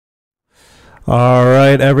All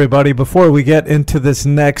right, everybody. Before we get into this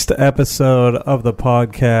next episode of the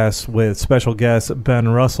podcast with special guest Ben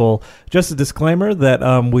Russell, just a disclaimer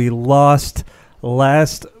that we lost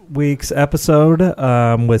last week's episode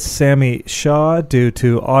with Sammy Shaw due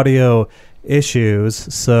to audio issues.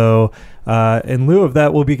 So in lieu of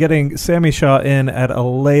that, we'll be getting Sammy Shaw in at a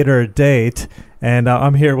later date. And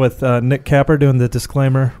I'm here with Nick Capper doing the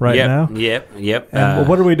disclaimer now. Yep. And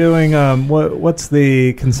what are we doing? What's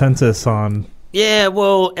the consensus on? Yeah,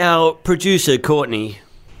 well, our producer Courtney,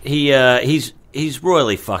 he's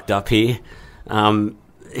royally fucked up here.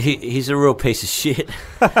 He's a real piece of shit.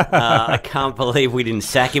 I can't believe we didn't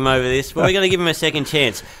sack him over this, but we're going to give him a second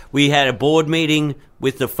chance. We had a board meeting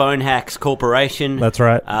with the Phone Hacks Corporation. That's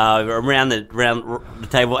right. Around the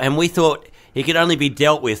table, and we thought he could only be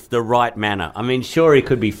dealt with the right manner. I mean, sure, he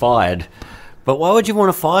could be fired, but why would you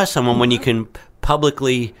want to fire someone when you can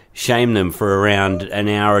publicly shame them for around an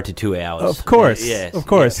hour to 2 hours? Of course, of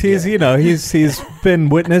course. He's he's been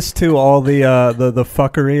witness to all the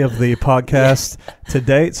fuckery of the podcast to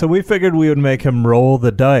date. So we figured we would make him roll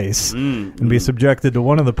the dice and be subjected to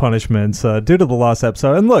one of the punishments due to the lost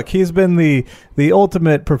episode. And look, he's been the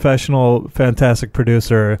ultimate professional, fantastic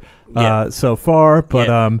producer so far.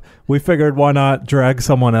 But we figured why not drag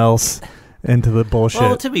someone else into the bullshit.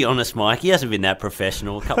 Well, to be honest, Mike, he hasn't been that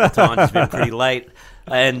professional. A couple of times he's been pretty late,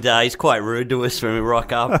 and he's quite rude to us when we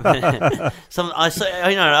rock up. I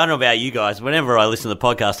don't know about you guys. Whenever I listen to the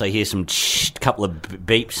podcast, I hear some couple of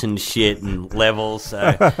beeps and shit and levels. So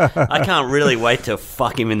I can't really wait to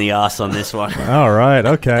fuck him in the ass on this one. All right,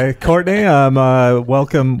 okay, Courtney.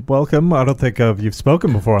 Welcome. I don't think you've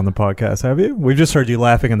spoken before on the podcast, have you? We've just heard you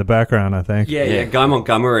laughing in the background, I think. Yeah. Guy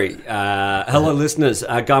Montgomery. Hello, listeners.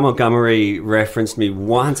 Guy Montgomery referenced me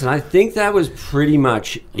once, and I think that was pretty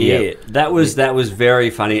much it. Yep. That was very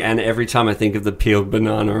funny, and every time I think of the peeled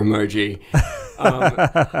banana emoji,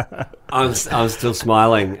 I'm still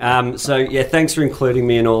smiling. So yeah, thanks for including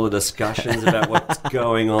me in all the discussions about what's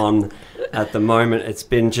going on at the moment. It's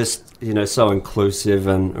been just so inclusive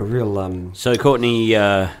and a real So Courtney,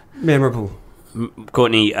 memorable.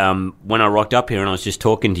 Courtney, when I rocked up here and I was just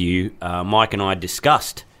talking to you, Mike and I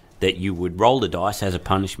discussed that you would roll the dice as a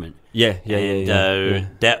punishment. Yeah.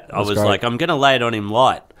 That I was great. Like, I'm going to lay it on him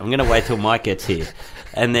light. I'm going to wait till Mike gets here.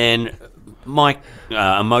 And then Mike,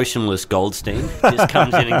 emotionless Goldstein, just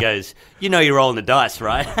comes in and goes, you're rolling the dice,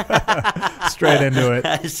 right? Straight into it.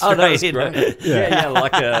 That's great. Yeah,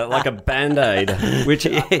 like a Band-Aid, which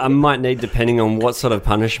I might need depending on what sort of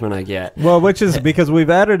punishment I get. Well, which is because we've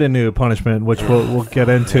added a new punishment, which we'll get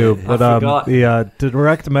into. But the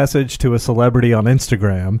direct message to a celebrity on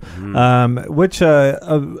Instagram, which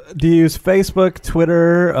do you use Facebook,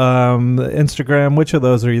 Twitter, Instagram? Which of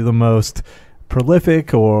those are you the most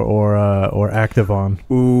prolific or active on?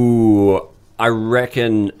 Ooh, I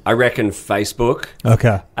reckon Facebook.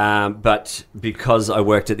 Okay. But because I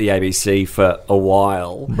worked at the ABC for a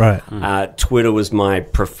while, right? Twitter was my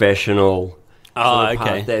professional.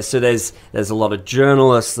 Okay. There. So there's a lot of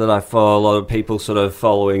journalists that I follow, a lot of people sort of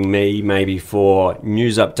following me, maybe for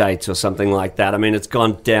news updates or something like that. I mean, it's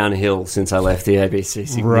gone downhill since I left the ABC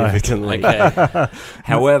significantly. Right. Okay.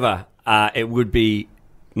 However, it would be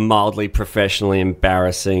mildly professionally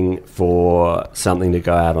embarrassing for something to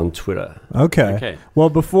go out on Twitter. Okay. Well,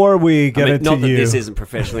 before we get into not that this isn't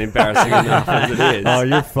professionally embarrassing enough as it is. Oh,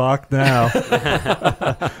 you're fucked now.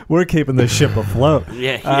 We're keeping this ship afloat.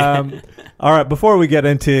 Yeah. All right, before we get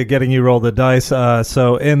into getting you roll the dice,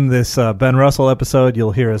 so in this Ben Russell episode,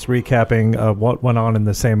 you'll hear us recapping what went on in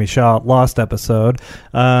the Sammy Shaw Lost episode.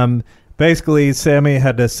 Basically, Sammy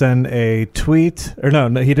had to send a tweet, or no,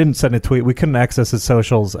 he didn't send a tweet. We couldn't access his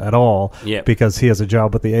socials at all because he has a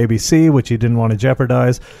job with the ABC, which he didn't want to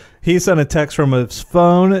jeopardize. He sent a text from his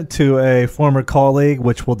phone to a former colleague,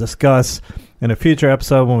 which we'll discuss in a future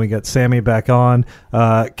episode when we get Sammy back on.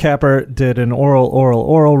 Capper did an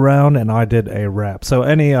oral round, and I did a rap. So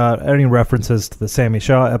any references to the Sammy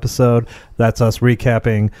Shaw episode, that's us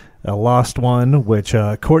recapping a lost one, which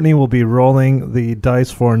Courtney will be rolling the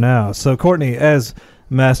dice for now. So Courtney, as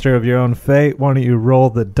master of your own fate, why don't you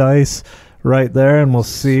roll the dice right there, and we'll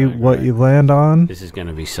see what you land on. This is going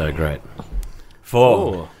to be so great.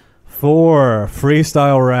 4. 4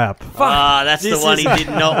 freestyle rap. That's the one he did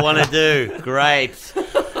not want to do. Great.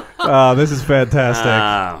 This is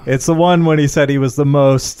fantastic. It's the one when he said he was the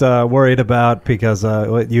most worried about because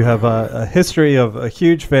you have a history of a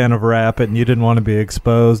huge fan of rap and you didn't want to be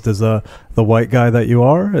exposed as the white guy that you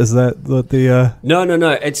are. Is that what the? No.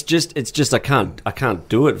 It's just I can't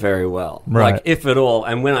do it very well. Right. Like if at all.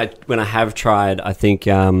 And when I have tried, I think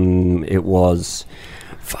it was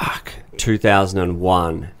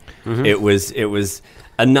 2001. It was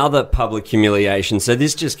another public humiliation. So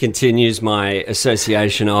this just continues my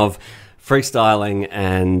association of freestyling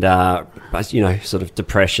and, sort of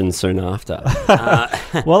depression soon after.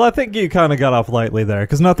 Well, I think you kind of got off lightly there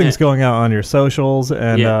because nothing's going out on your socials.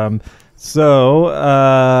 And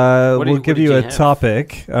we'll give you a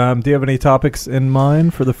topic. Do you have any topics in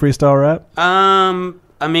mind for the freestyle rap?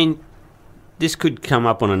 I mean, this could come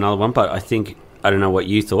up on another one, but I don't know what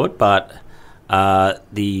you thought, but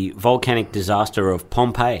the volcanic disaster of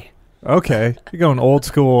Pompeii. Okay. You're going old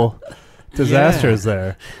school disasters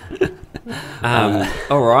there.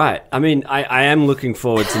 All right. I mean, I am looking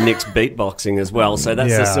forward to Nick's beatboxing as well, so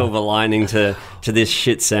that's the silver lining to this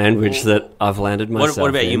shit sandwich that I've landed myself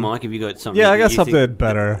What about in. you, Mike? Have you got something? Yeah, I got something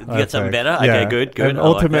better. You got something better? Okay, good. And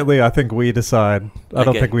ultimately, I think we decide. I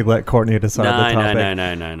don't think we let Courtney decide the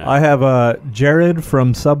topic. No. I have Jared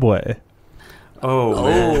from Subway.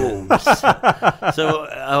 Oh. So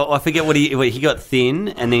I forget what he got thin,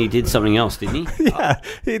 and then he did something else, didn't he? Yeah,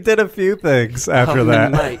 he did a few things after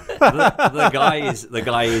that. Mate, the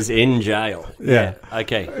guy is in jail. Yeah.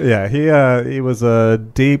 Okay. Yeah, he was a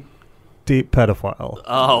deep pedophile.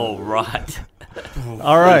 Oh, right.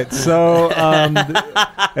 All right, so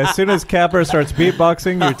as soon as Capper starts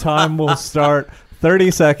beatboxing, your time will start. 30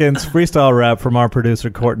 seconds, freestyle rap from our producer,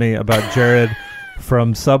 Courtney, about Jared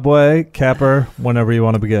from Subway. Capper, whenever you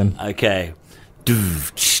want to begin. Okay.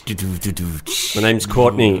 My name's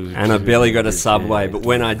Courtney, and I barely got a Subway, but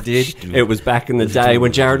when I did, it was back in the day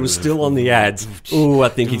when Jared was still on the ads. Ooh, I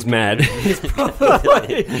think he's mad. He's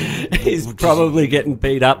probably getting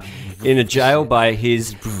beat up in a jail by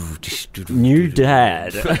his new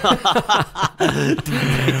dad.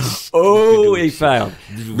 Oh, he failed.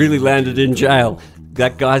 Really landed in jail.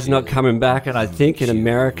 That guy's not coming back, and I think in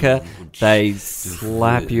America they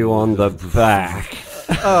slap you on the back.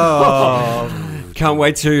 Oh. Can't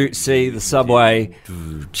wait to see the Subway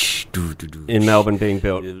in Melbourne being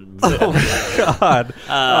built. Oh, my God.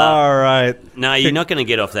 All right. No, you're not going to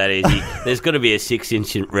get off that easy. There's got to be a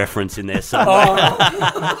 6-inch reference in there somewhere.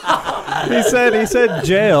 He said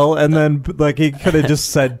jail, and then he could have just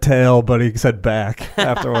said tail, but he said back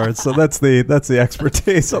afterwards. So that's the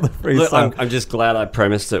expertise of the freestyle. Look, I'm just glad I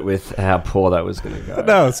premised it with how poor that was going to go.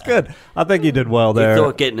 No, it's good. I think you did well there. You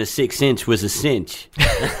thought getting a 6-inch was a cinch.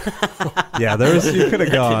 Yeah, you could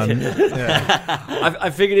have gone. Yeah. I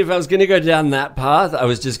figured if I was going to go down that path, I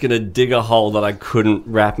was just going to dig a hole that I couldn't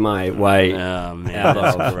wrap my way Oh, man,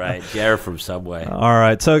 that's great. Jared from Subway. All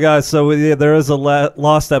right. So, guys, there is a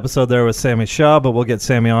lost episode there with Sammy Shaw, but we'll get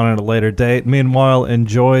Sammy on at a later date. Meanwhile,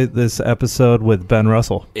 enjoy this episode with Ben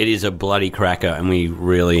Russell. It is a bloody cracker, and we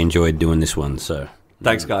really enjoyed doing this one. So,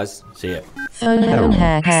 thanks, guys. See ya. Phone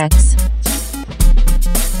hacks.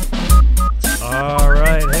 All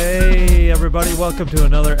right. Hey, everybody. Welcome to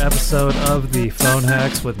another episode of the Phone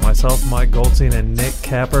Hacks with myself, Mike Goldstein, and Nick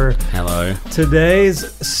Capper. Hello.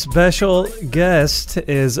 Today's special guest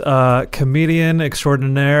is comedian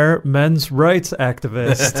extraordinaire, men's rights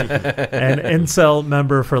activist, and incel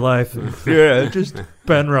member for life. Yeah, just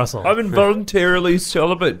Ben Russell. I'm involuntarily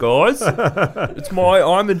celibate, guys.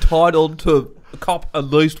 I'm entitled to cop at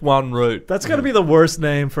least one route. That's got to be the worst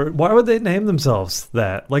name for... Why would they name themselves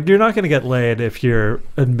that? Like, you're not going to get laid if you're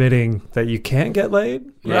admitting that you can't get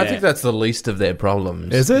laid? Yeah. I think that's the least of their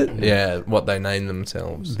problems. Is it? Yeah, what they name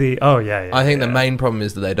themselves. Yeah. I think the main problem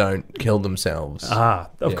is that they don't kill themselves.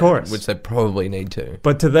 Of course. Which they probably need to.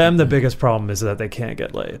 But to them, the biggest problem is that they can't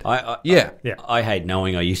get laid. I hate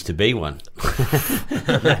knowing I used to be one.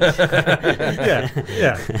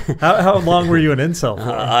 Yeah. How long were you an incel for?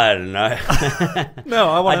 I don't know.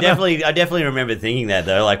 No, I definitely remember thinking that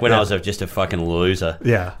though. Like when I was just a fucking loser.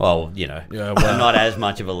 Yeah. Well, I'm not as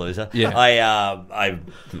much of a loser. Yeah. I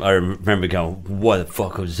remember going, "What the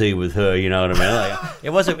fuck was he with her?" You know what I mean? Like, it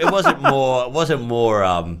wasn't more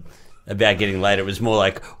about getting laid. It was more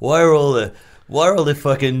like, why are all the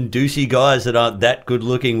fucking douchey guys that aren't that good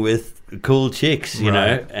looking with cool chicks? You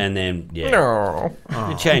know? And then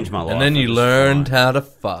it changed my life. And then you learned how to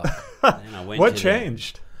fuck. What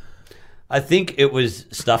changed? I think it was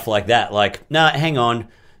stuff like that. Like, no, hang on.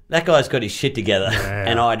 That guy's got his shit together,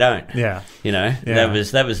 and I don't. Yeah.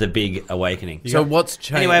 That was the big awakening. So what's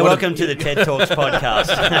changed? Anyway, welcome to the TED Talks podcast.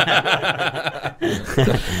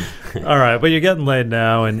 All right, but you're getting laid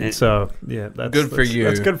now, and so, that's good for you.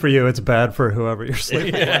 That's good for you. It's bad for whoever you're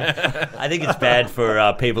sleeping with. I think it's bad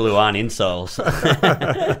for people who aren't insoles.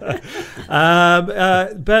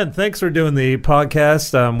 Ben, thanks for doing the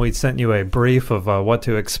podcast. We sent you a brief of what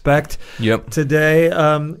to expect Yep. today.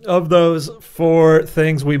 Of those 4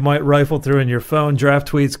 things we might rifle through in your phone,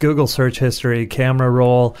 draft tweets, Google search history, camera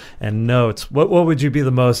roll, and notes. What would you be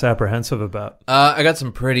the most apprehensive about? I got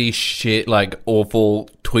some pretty shit, like, awful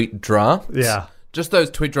tweet drafts. Yeah. Just those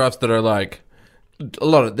tweet drafts that are, like,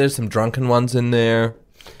 there's some drunken ones in there.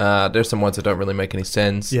 There's some ones that don't really make any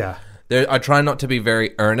sense. Yeah. I try not to be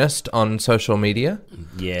very earnest on social media.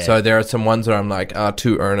 Yeah. So there are some ones that I'm like,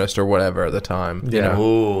 too earnest or whatever at the time. You know?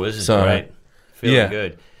 Ooh, this is So, great. Feeling yeah.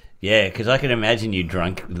 good. Yeah, because I can imagine you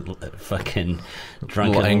fucking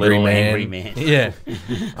drunken Little angry angry man. man. Yeah,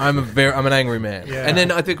 I'm an angry man. Yeah. And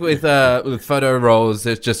then I think with photo rolls,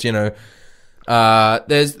 there's just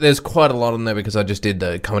there's quite a lot on there because I just did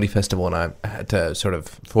the comedy festival and I had to sort of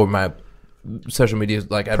for my social media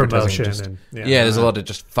like advertising. Promotion There's a lot of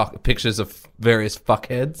just pictures of various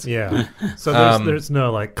fuckheads. Yeah. So there's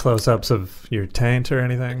no like close-ups of your taint or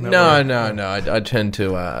anything? No. I tend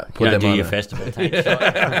to put You don't them do on your there. festival tank.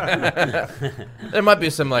 There might be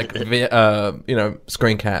some like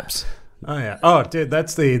screen caps. Oh, yeah. Oh, dude,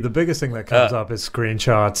 that's the biggest thing that comes up is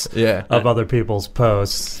screenshots of other people's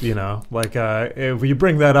posts, Like, if you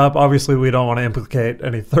bring that up, obviously we don't want to implicate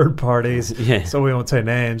any third parties, so we won't say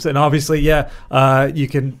names. And obviously, you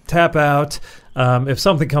can tap out if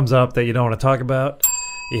something comes up that you don't want to talk about.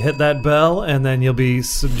 You hit that bell, and then you'll be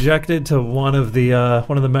subjected to one of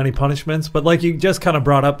the many punishments. But like you just kind of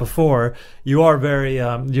brought up before, you are very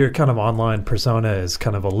your kind of online persona is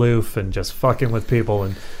kind of aloof and just fucking with people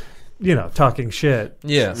and talking shit.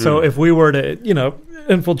 Yeah. So if we were to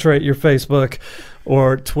infiltrate your Facebook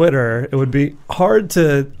or Twitter, it would be hard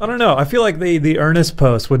to. I don't know. I feel like the earnest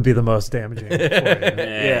post would be the most damaging. For you.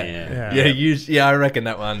 Yeah. I reckon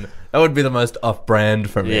that would be the most off-brand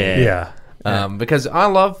for me. Yeah. Because I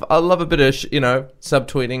love a bit of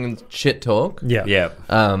subtweeting and shit talk. Yeah. Yeah.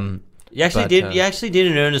 You actually did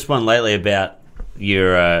an earnest one lately about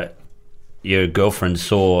your girlfriend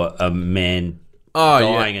saw a man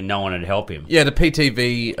dying and no one would help him. Yeah, the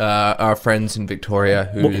PTV are friends in Victoria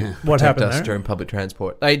who what protect happened us there? during public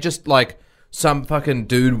transport. They just like some fucking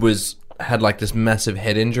dude had like this massive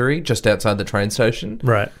head injury just outside the train station.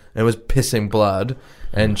 Right. And was pissing blood.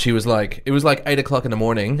 And she was like, it was like 8 o'clock in the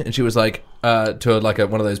morning, and she was like to like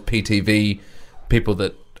one of those PTV people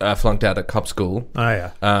that flunked out at cop school. Oh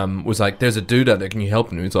yeah. Was like, there's a dude out there. Can you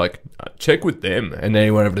help him? And he's like, check with them. And then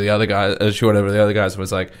he went over to the other guy. She went over to the other guys and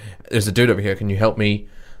was like, there's a dude over here. Can you help me?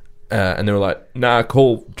 And they were like, nah,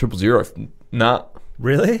 call 000. Nah.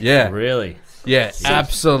 Really? Yeah. Really? Yeah.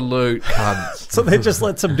 Absolute cunts. So they just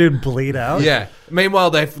let some dude bleed out? Yeah.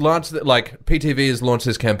 Meanwhile, they've launched PTV has launched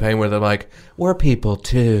this campaign where they're like, we're people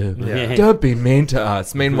too. Yeah. Don't be mean to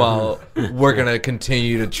us. Meanwhile, we're gonna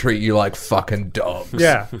continue to treat you like fucking dogs.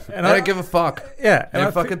 Yeah. And I don't give a fuck. Yeah. And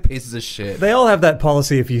they're fucking pieces of shit. They all have that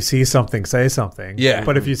policy: if you see something, say something. Yeah.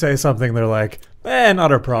 But if you say something, they're like,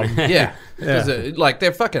 not our problem. Yeah. Because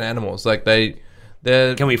they're fucking animals. Like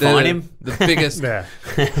Can we find him? The biggest. Yeah.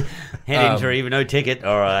 Head injury, even no ticket.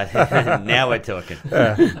 All right, now we're talking.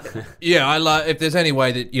 Yeah, I like if there's any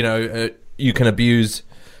way that you can abuse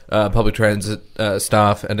public transit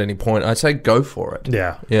staff at any point, I'd say go for it.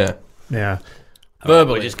 Yeah. Yeah. Yeah.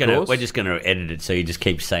 Verbally, we're just gonna edit it so you just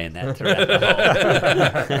keep saying that throughout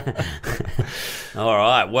the whole. All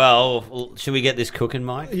right. Well, should we get this cooking,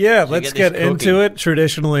 Mike? Yeah, Should we let's this get into it.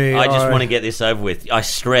 Traditionally, I just want to get this over with. I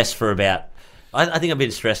stress for about. I think I've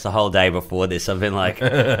been stressed the whole day before this. I've been like,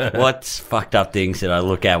 what's fucked up things did I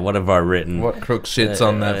look at? What have I written? What crook shit's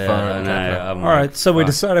on that phone? All right, so we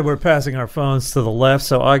decided we're passing our phones to the left.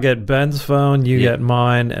 So I get Ben's phone, you get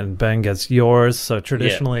mine, and Ben gets yours. So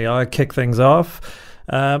traditionally, I kick things off.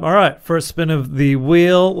 All right, first spin of the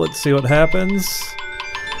wheel. Let's see what happens.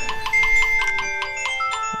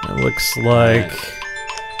 It looks like...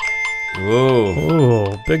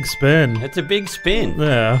 Whoa. Ooh, big spin. That's a big spin.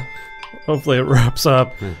 Yeah. Hopefully it wraps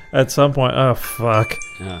up at some point. Oh, fuck.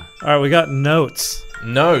 Yeah. All right, we got notes.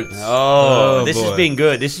 Notes. Oh, this boy. has been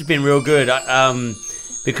good. This has been real good.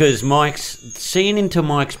 Because seeing into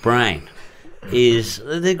Mike's brain is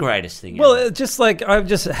the greatest thing ever. Well, it's just like I've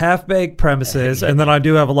just half-baked premises, and then I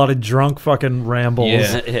do have a lot of drunk fucking rambles.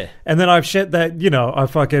 Yeah. And then I've shit that, I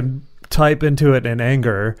fucking type into it in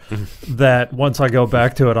anger that once I go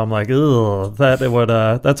back to it, I'm like, ugh,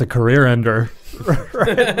 that's a career ender.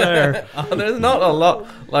 Right there. There's not a lot.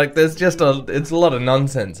 Like, it's a lot of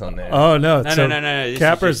nonsense on there. Oh, no. No. This is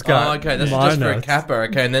Capper's just- got Oh, okay, this is my just for a notes. capper.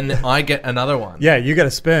 Okay, and then I get another one. Yeah, you got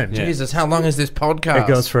to spin. Jesus, how long is this podcast? It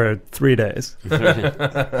goes for 3 days.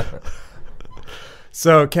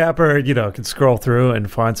 So Capper, can scroll through and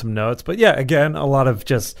find some notes. But yeah, again, a lot of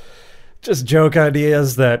just joke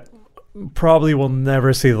ideas that probably will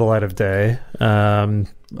never see the light of day.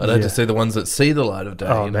 I'd like to see the ones that see the light of day.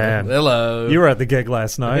 Oh, man. Hello. You were at the gig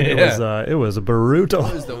last night. Yeah. It was brutal.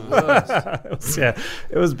 It was the worst.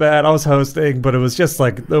 It was bad. I was hosting, but it was just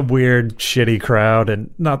like the weird, shitty crowd,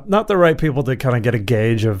 and not the right people to kind of get a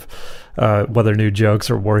gauge of whether new jokes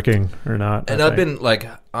are working or not. And I've been like,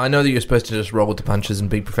 I know that you're supposed to just roll with the punches and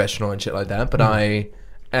be professional and shit like that, but I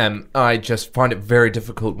just find it very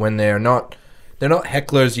difficult when they're not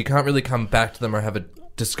hecklers. You can't really come back to them or have a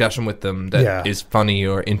discussion with them that is funny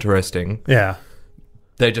or interesting. Yeah.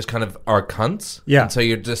 They just kind of are cunts. Yeah. And so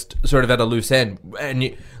you're just sort of at a loose end. And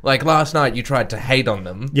you, like last night, you tried to hate on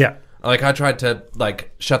them. Yeah. Like I tried to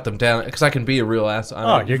like shut them down because I can be a real ass.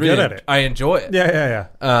 You're good at it. I enjoy it. Yeah.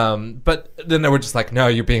 But then they were just like, "No,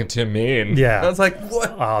 you're being too mean." Yeah. And I was like,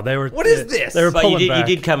 "What? Oh, they were. What is this?" They were But pulling you back.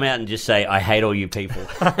 did come out and just say, "I hate all you people."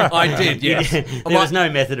 I did. Yes. There was no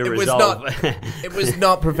method of resolve. It was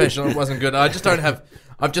not professional. It wasn't good. I just don't have.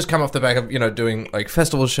 I've just come off the back of doing like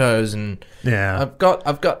festival shows and Yeah. I've got.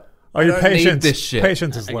 Oh, your I don't need patience. this shit.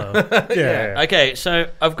 Patience is low. Yeah. Okay, so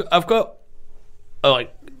I've got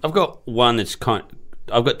one that's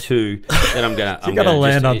I've got two that I'm gonna. You gotta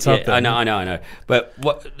land on something. I know. But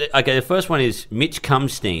what? Okay, the first one is Mitch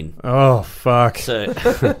Cumstein. Oh fuck. So,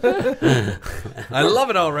 I love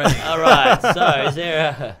it already. all right. So, is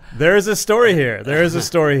there There is a story here. There is a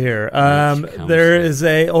story here. Mitch There Cumstein. is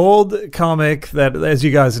a old comic that, as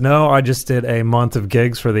you guys know, I just did a month of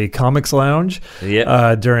gigs for the Comics Lounge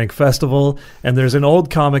during festival, and there's an old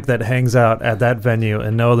comic that hangs out at that venue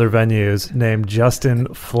and no other venues named Justin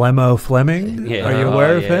Flemmo Fleming. Yeah. Are you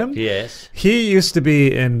aware of him? Yes. He used to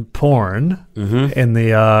be in porn in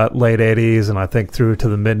the late 80s and I think through to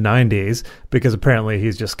the mid 90s because apparently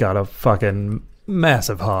he's just got a fucking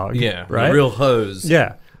massive hog. Yeah. Right? A real hose.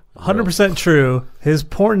 Yeah. 100% true. His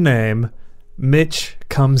porn name, Mitch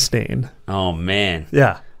Cumstein. Oh man.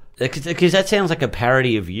 Yeah. Because that sounds like a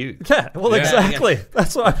parody of you. Yeah, well, Yeah. exactly.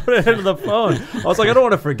 That's why I put it into the phone. I was like, I don't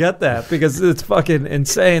want to forget that because it's fucking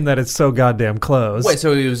insane that it's so goddamn close. Wait,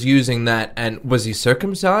 so he was using that, and was he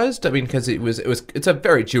circumcised? I mean, because it's a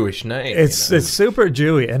very Jewish name. It's super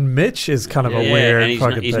Jewy, and Mitch is kind of a weird and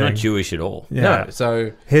fucking he's thing. not Jewish at all. Yeah. No,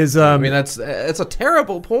 so His I mean it's a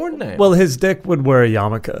terrible porn name. well, his dick would wear a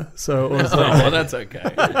yarmulke, so it was oh, like, well, that's okay.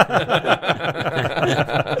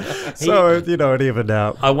 so it evened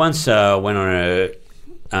out. I once went on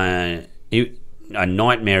a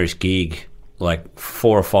nightmarish gig, like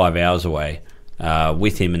 4 or 5 hours away,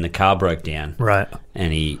 with him, and the car broke down. Right.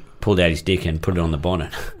 And he pulled out his dick and put it on the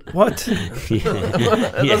bonnet. What?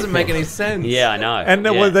 That doesn't make any sense. Yeah, I know. And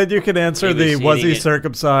then, yeah. well, then you can answer He was was he hitting it.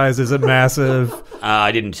 circumcised? Is it massive?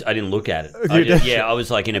 I didn't look at it. You did? Yeah, I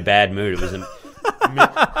was like in a bad mood. It was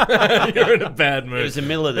You're in a bad It mood. was the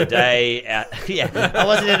middle of the day. Yeah, I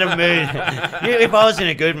wasn't in a mood. If I was in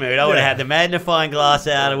a good mood, I would have had the magnifying glass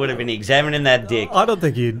out. I would have been examining that dick. I don't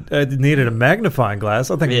think you needed a magnifying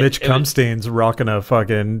glass. I think Yeah, Mitch it was- Cumstein's rocking a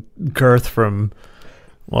fucking girth from,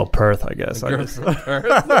 well, Perth, I guess. Do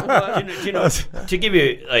you know, to give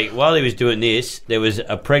you, like, while he was doing this, there was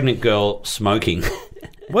a pregnant girl smoking.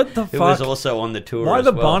 What the Who fuck? was also on the tour. Why as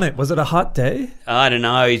the well. bonnet? Was it a hot day? I don't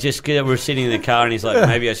know. He's just we're sitting in the car, and he's like,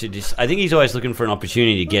 maybe I should just. I think he's always looking for an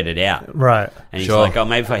opportunity to get it out. Right. And he's Sure. like, oh,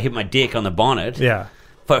 maybe if I hit my dick on the bonnet. Yeah.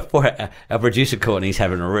 But our producer Courtney's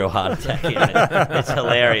having a real heart attack. It's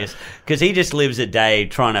hilarious because he just lives a day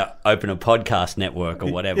trying to open a podcast network or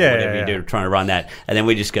whatever you do, trying to run that, and then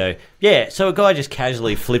we just go, yeah. So a guy just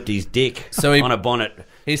casually flipped his dick on a bonnet.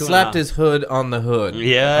 He slapped his hood on the hood.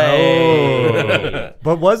 Yeah. Oh.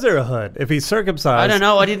 But was there a hood? If he's circumcised. I don't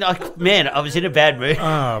know. I didn't. I was in a bad mood.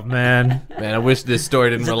 Oh, man. Man, I wish this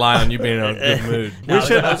story didn't rely on you being in a good mood. No,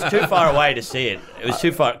 I was too far away to see it. It was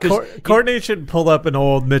too far. Courtney should pull up an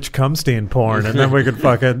old Mitch Cumstein porn, and then we could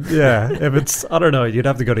fucking, if it's, I don't know, you'd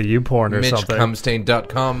have to go to YouPorn or something.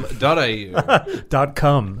 MitchCumstein.com.au.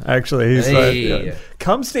 .com, actually. He's Hey.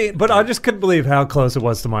 Cumstein, but I just couldn't believe how close it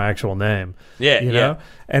was to my actual name. Yeah, you yeah. know?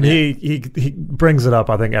 And he brings it up,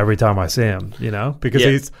 I think, every time I see him, because Yeah.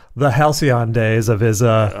 he's the halcyon days of his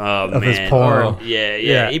his porn. Oh,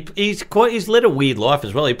 yeah. He's led a weird life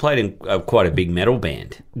as well. He played in quite a big metal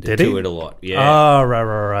band. Did he? Toured a lot. Yeah. Oh,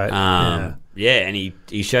 right. Yeah, and he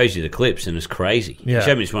shows you the clips, and it's crazy. Yeah. He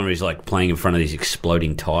showed me this one where he's like playing in front of these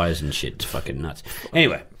exploding tires and shit. It's fucking nuts.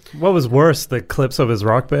 Anyway, What was worse, the clips of his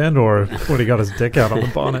rock band or when he got his dick out on the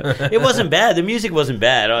bonnet? It wasn't bad. The music wasn't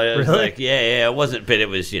bad. I was Really? like, yeah, it wasn't. But it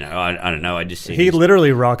was, I don't know. I just seen He his-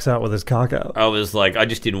 literally rocks out with his cock out. I was like, I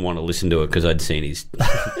just didn't want to listen to it because I'd seen his.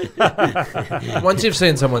 Once you've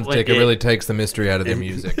seen someone's Well, dick, it yeah. really takes the mystery out of their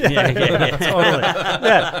music. yeah. Totally.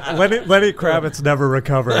 Yeah, Lenny Kravitz never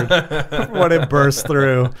recovered when it burst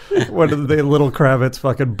through. When the little Kravitz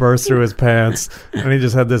fucking burst through his pants, and he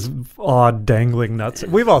just had this odd dangling nuts.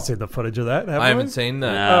 We've all seen the footage of that, haven't I haven't we? seen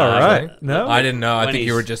that. No, All right. No? I didn't know. I When think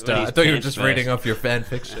you were he's- just. when I he's thought you were pants just burst. reading off your fan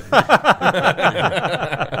fiction.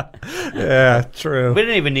 Yeah, true. We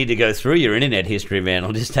don't even need to go through your internet history, man.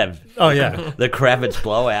 I'll just have Oh, yeah. the Kravitz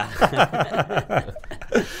blowout.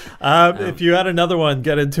 If you had another one,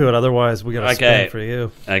 get into it. Otherwise, we got to Okay. spin for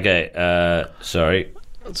you. Okay, sorry.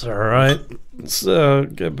 That's all right. So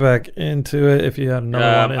get back into it if you had another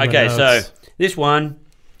one in the Okay, so notes. this one.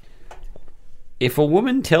 If a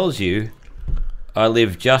woman tells you, I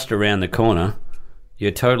live just around the corner, you're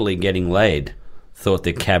totally getting laid, thought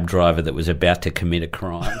the cab driver that was about to commit a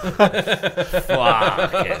crime.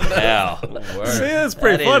 Fucking hell. See, that's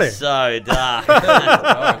pretty That funny. is so dark.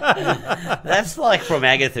 That's like from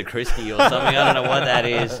Agatha Christie or something. I don't know what that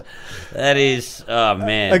is. That is, oh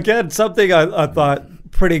man. Again, something I thought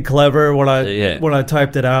pretty clever when Yeah. I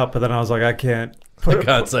typed it out, but then I was like, I can't put I it.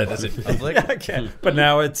 can't say this in public. I can't. But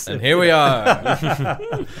now it's And here we are.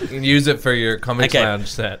 You can use it for your Comics Okay. Lounge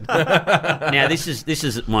set. Now this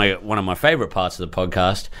is one of my favourite parts of the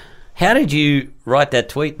podcast. How did you write that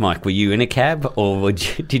tweet, Mike? Were you in a cab, or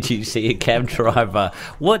did you see a cab driver?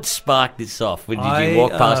 What sparked this off? Did you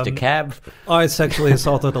walk past a cab? I sexually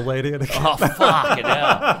assaulted a lady in a Oh, fucking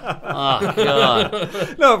hell. Oh,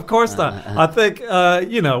 God. No, of course not. I think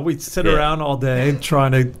we sit Yeah. around all day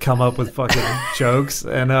trying to come up with fucking jokes,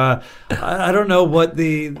 and I don't know what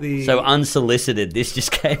the So unsolicited, this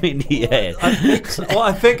just came into your head.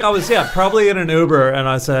 I think I was probably in an Uber, and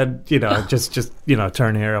I said, just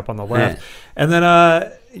turn here up on the left, and then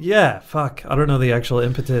fuck, I don't know the actual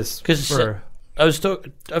impetus Because for I've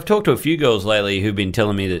talked to a few girls lately who've been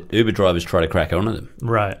telling me that Uber drivers try to crack onto them.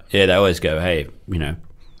 right. Yeah, they always go, hey,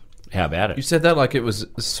 how about You it? said that like it was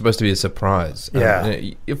supposed to be a surprise. Yeah.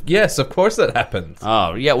 Yes, of course that happens.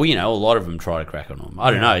 Oh, yeah, well, a lot of them try to crack on them. I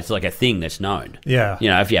don't know. It's like a thing that's known. Yeah.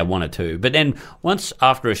 If you have one or two. But then once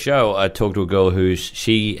after a show, I talked to a girl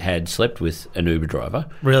she had slept with an Uber driver.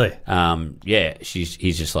 Really?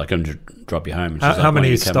 He's just like, I'm going to drop you home. And she's like, How "Why don't many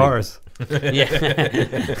you come in?" stars?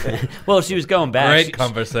 Yeah. Well, she was going back. Great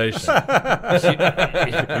conversation.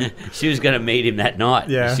 She was going to meet him that night.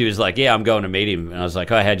 Yeah. She was like, yeah, I'm going to meet him. And I was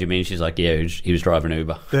like, oh, how'd you meet? She's like, yeah, he was driving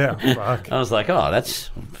Uber. Yeah, fuck. I was like, oh,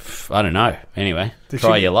 I don't know. Anyway, Did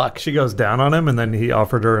try she- your luck. She goes down on him, and then he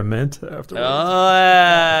offered her a mint afterwards. Oh,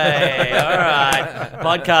 hey, all right.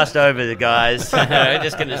 Podcast over, guys. We're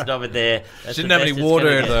just going to stop it there. That's She didn't the have any best it's gonna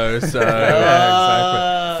water get. though, so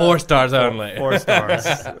yeah, exactly. 4 stars only. 4 stars.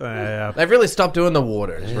 Yeah. They've really stopped doing the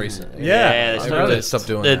waters recently. Yeah. they I started- really stopped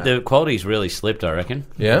doing that. The quality's really slipped, I reckon.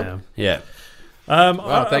 Yeah. Yeah.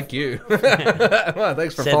 Wow, thank you. Well,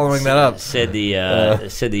 thanks for following that up. Said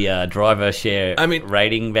the driver share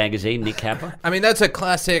rating magazine, Nick Capper. I mean, that's a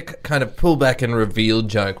classic kind of pullback and reveal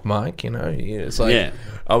joke, Mike. It's like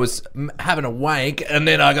I was having a wank, and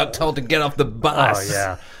then I got told to get off the bus. Oh,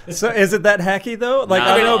 yeah. So is it that hacky, though? Like,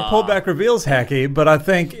 I know pullback reveal's hacky, but I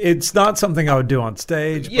think it's not something I would do on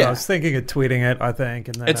stage. But Yeah. I was thinking of tweeting it, I think.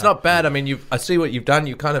 And then, It's not bad. I mean, I see what you've done.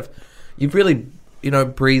 You've really,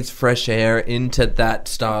 breathed fresh air into that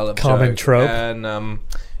style of Common joke. trope. And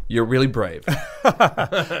you're really brave.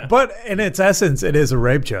 But in its essence, it is a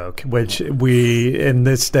rape joke, which we, in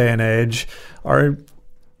this day and age, are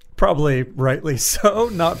probably rightly so.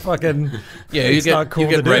 Not fucking. Yeah, it's not cool you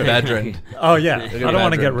get to do. Ray Badrin. Oh yeah, I don't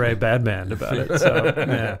want to get Badman. Ray Badman about it. So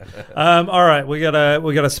yeah. All right, we got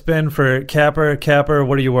a spin for Capper. Capper,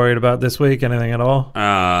 what are you worried about this week? Anything at all,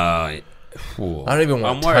 I don't even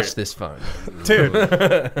want to touch this phone. dude?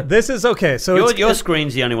 This is okay. So Your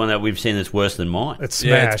screen's the only one that we've seen that's worse than mine. it's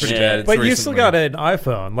Yeah, smashed. it's pretty bad. It's But you still recently. got an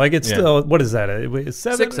iPhone. Like it's still what is that? It's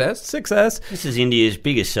 6S. 6S. This is India's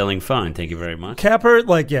biggest selling phone. Thank you very much. Capper,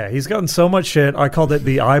 he's gotten so much shit. I called it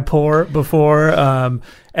the iPoor before.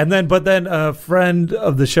 But then a friend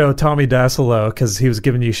of the show, Tommy Dasilo, because he was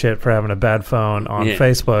giving you shit for having a bad phone on Yeah.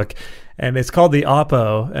 Facebook. And it's called the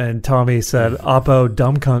Oppo, and Tommy said Oppo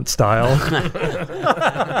dumb cunt style.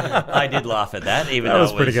 I did laugh at that, even That though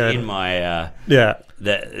was it pretty was good. in my Yeah.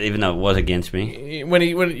 even though it was against me. When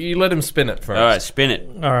you let him spin it first. All right, spin it.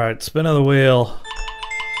 All right, spin of the wheel.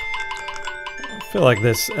 I feel like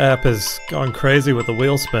this app has gone crazy with the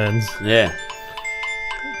wheel spins. Yeah.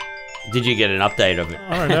 Did you get an update of it?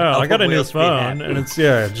 I don't know. I got a new Wheel spin phone, app. and it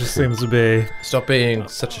just seems to be... Stop being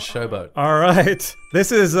such a showboat. All right. This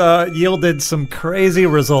has yielded some crazy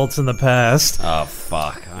results in the past. Oh,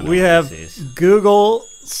 fuck. I know We what have this is. Google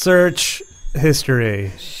search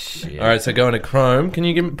history. Shit. All right, so go into Chrome. Can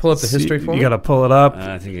you pull up the history for me? You got to pull it up,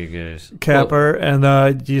 I think it goes. Capper, and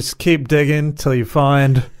you just keep digging till you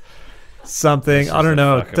find something. This I is don't the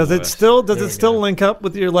know. fucking Does it worst. still There we go. link up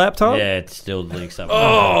with your laptop? Yeah, it still links up.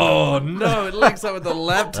 Oh, no, it links up with the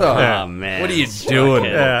laptop. Yeah. Oh, man. What are you It's doing?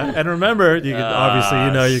 fucking- Yeah, and remember, you can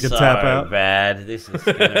obviously you can so tap out. bad. This is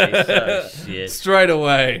gonna be so shit. Straight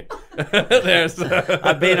away. There's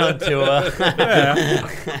I've been on tour.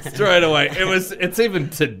 straight away. It's even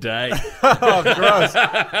today. Oh, gross!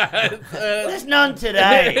 There's none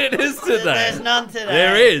today. It is today. There's none today.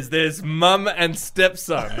 There is. There's mum and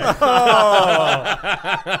stepson.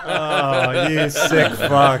 Oh, you sick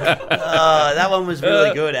fuck! Oh, that one was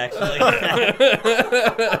really good, actually.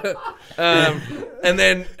 And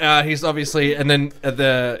then he's obviously, and then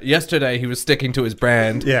yesterday he was sticking to his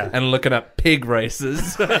brand, Yeah. and looking up pig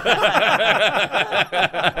races. He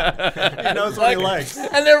knows what he likes.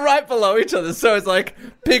 And they're right below each other, so it's like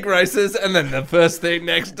pig races, and then the first thing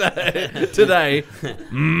next day today,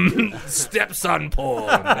 stepson porn.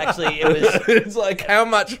 Actually, it was. It's like, how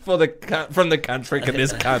much from the country can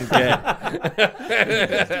this cunt get?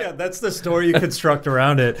 Yeah, that's the story you construct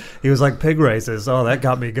around it. He was like, pig races. Oh, that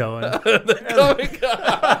got me going. The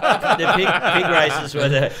pig races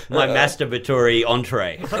were my masturbatory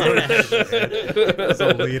entree. As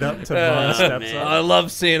a lead up to Mom's stepson. man. I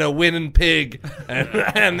love seeing a winning pig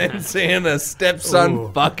and then seeing a stepson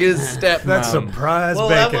Ooh. fuck his stepmom. That's surprise Well,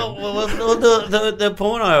 bacon. the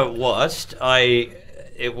porn I watched,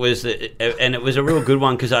 it was a real good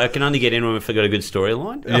one because I can only get in when if I got a good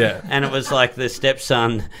storyline. Yeah. And it was like the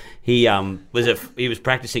stepson. He was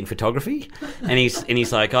practicing photography, and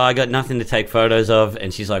he's like, oh, I got nothing to take photos of,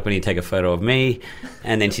 and she's like, when you take a photo of me,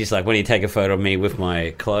 and then she's like, when you take a photo of me with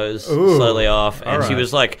my clothes Ooh. slowly off, and All she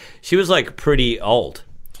right. was like pretty old.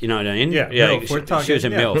 You know what I mean? Yeah, like, MILF. We're she talking- was a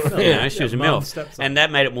yeah. MILF. No, You know, she was a mom, MILF, stepson. and that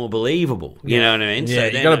made it more believable. You know what I mean? Yeah,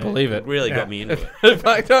 you then gotta it believe it. Really Yeah. got me into it. If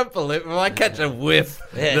I don't believe, if I catch a whiff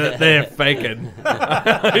that they're faking,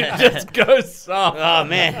 it just goes soft. Oh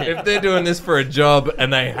man, If they're doing this for a job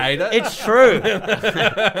and they hate it, it's true.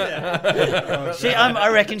 I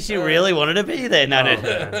reckon she really wanted to be there. No.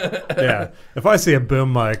 Yeah. If I see a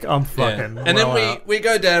boom mic, I'm Yeah. fucking. And then well out. we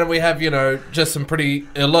go down and we have, just a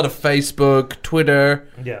lot of Facebook, Twitter,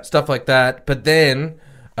 Yeah. stuff like that. But then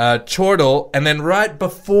Chortle, and then right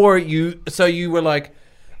before you were like,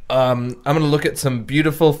 I'm going to look at some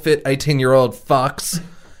beautiful, fit 18-year-old fucks.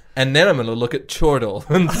 And then I'm going to look at Chortle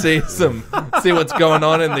and see what's going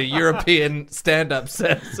on in the European stand-up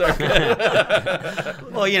set circuit.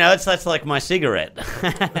 Well, that's like my cigarette.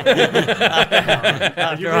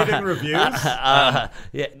 Are you reading reviews?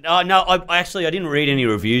 Yeah. No. I didn't read any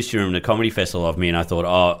reviews during the comedy festival of me, and I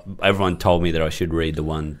thought, everyone told me that I should read the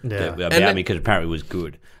one about then- me because apparently it was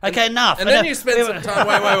good. Okay, enough. And then you spent some time.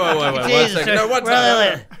 Wait. 1 Jesus, second. No, 1 really?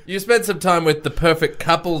 second. You spent some time with the perfect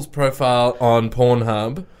couples profile on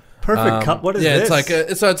Pornhub. Perfect cup. What is yeah, this?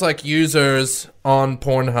 it's like users on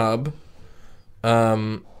Pornhub.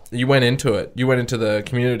 You went into it. You went into the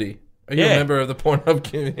community. Are you a Yeah. member of the Pornhub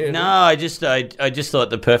community? No, I just thought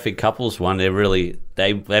the perfect couples one. They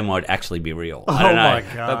might actually be real. I don't know, my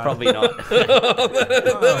God. but probably not.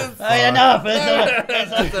 Enough.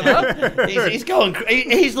 That's enough. He's going.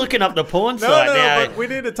 He's looking up the porn no, site no, now. but we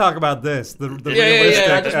need to talk about this. The Yeah.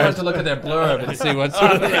 realistic. I just wanted to look at their blurb and see what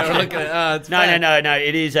sort of thing they were looking at. It's No.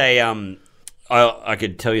 It is a I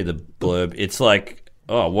could tell you the blurb. It's like,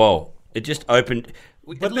 oh whoa! It just opened.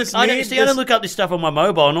 But this I need- don't look up this stuff on my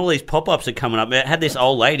mobile, and all these pop-ups are coming up. It had this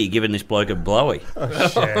old lady giving this bloke a blowy.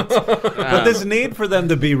 Shit. But this need for them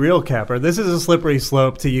to be real, Capper, this is a slippery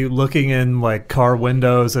slope to you looking in like car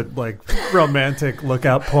windows at like romantic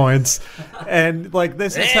lookout points, and like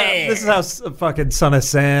this is how fucking Son of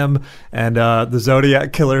Sam and the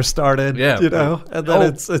Zodiac Killer started. Yeah. and then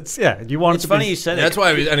it's you want It's it to funny be, you said That's that.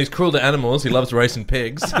 why, and he's cruel to animals. He loves racing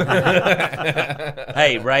pigs.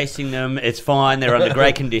 Hey, racing them, it's fine. They're under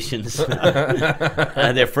great conditions.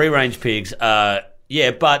 They're free-range pigs.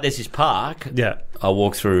 Yeah, but there's this park. Yeah. I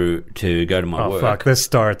walk through to go to my Oh work. fuck! This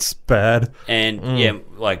starts bad. And yeah,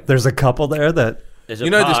 like There's a couple there that. there's a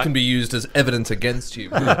This park, can be used as evidence against you.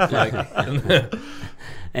 Like,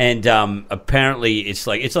 and apparently it's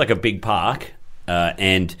like a big park,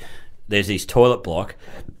 and there's this toilet block.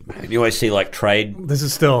 You always see like trade. This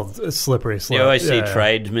is still a slippery slope. You always see Yeah.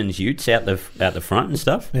 tradesmen's utes out the front and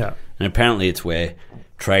stuff. Yeah. And apparently it's where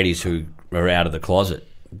tradies who are out of the closet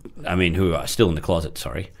I mean, who are still in the closet,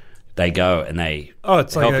 sorry, they go and they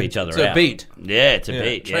it's help like each other It's out. a beat. Yeah, it's a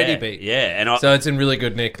beat. tradie Yeah. beat. Yeah, and So it's in really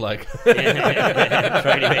good nick, like tradie beat.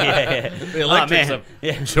 Yeah. the electrics man.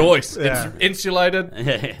 of choice. Yeah. It's insulated.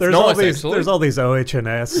 There's nice, all these. actually. There's all these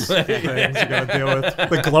OH&S things you got to deal with.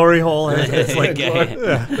 The glory hole. It's like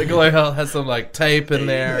The glow hole has some like tape in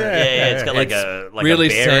there. Yeah, it's got like It's a really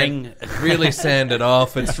bearing. really sanded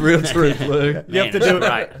off. It's real true blue. you have to do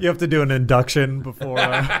You have to do an induction before.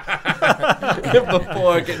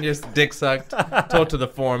 Before getting your dick sucked, talk to the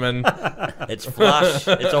foreman. It's flush.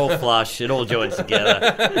 It's all flush. It all joins together.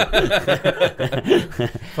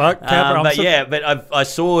 Fuck, Capper, I'm But so- yeah, but I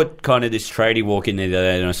saw kind of this tradie walk in the other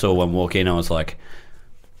day, and I saw one walk in. I was like,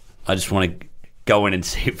 I just want to go in and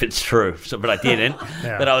see if it's true. So, but I didn't.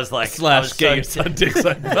 Yeah. But I was like, I Slash was get so- your dick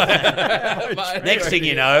sucked. Next thing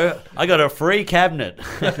you know, I got a free cabinet.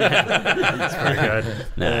 Very good.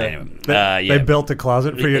 No, anyway, They yeah. built a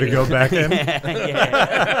closet for you to go back in.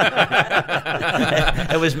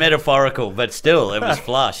 It was metaphorical, but still, it was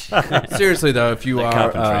flush. Seriously though, if you The are,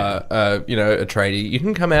 carpentry. a tradie, you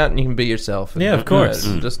can come out and you can be yourself. And, Yeah, of course.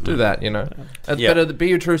 just do that. It's Yeah. better to be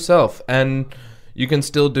your true self, and you can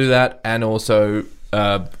still do that, and also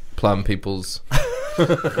plumb people's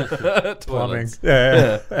Plumbing. toilets.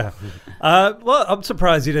 Yeah. Well, I'm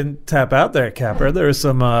surprised you didn't tap out there, Capper. There was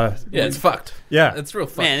some. Yeah, it's fucked. Yeah. It's real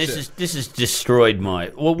fucked. Man, shit. this has destroyed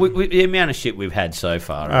my. Well, the amount of shit we've had so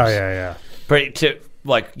far. Oh is yeah.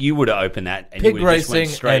 like you would have opened that and pig you would have just went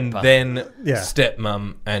racing, straight and past. then Yeah.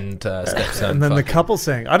 stepmom and stepson. And then the fucking. couple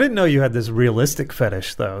saying, I didn't know you had this realistic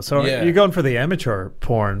fetish though. So Yeah. you're going for the amateur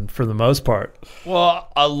porn for the most part. Well,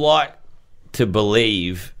 I like to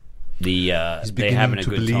believe they're having a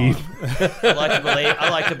good time. I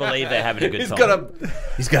like to believe they're having a good time.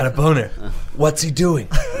 He's got a boner. What's he doing?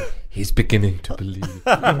 He's beginning to believe.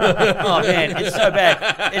 Oh man, it's so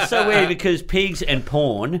bad. It's so weird because pigs and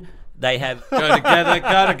porn. They have go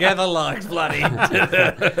together like bloody.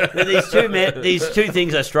 these two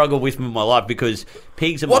things I struggle with in my life because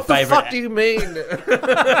pigs are What my the favorite. fuck do you mean?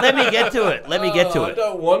 Let me get to it. I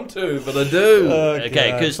don't want to, but I do.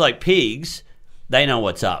 Okay, because like pigs, they know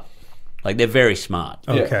what's up. Like they're very smart.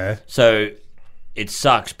 Okay. So it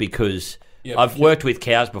sucks because I've worked with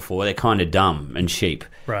cows before. They're kind of dumb and sheep.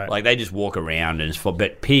 Right. Like they just walk around and it's for.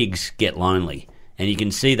 But pigs get lonely, and you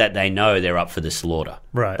can see that they know they're up for the slaughter.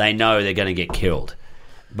 Right. They know they're going to get killed.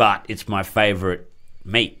 But it's my favorite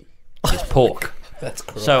meat. It's pork. That's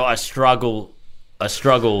correct. So I struggle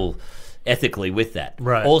ethically with that.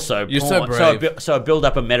 Right. Also, You're so porn- brave. So I build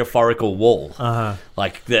up a metaphorical wall. Uh-huh.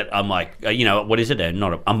 Like that. I'm like, what is it?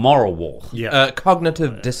 A moral wall. Yeah.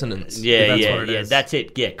 Cognitive dissonance. Yeah, That's yeah, what it yeah. is. That's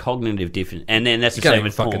it. Yeah, cognitive difference. And then that's the Can't same even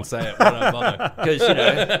with fucking porn. say it. Why don't bother?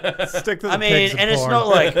 Because Stick to the I mean, pigs and it's porn. not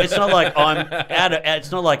like I'm out of.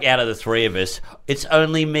 It's not like out of the three of us, it's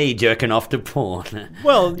only me jerking off to porn.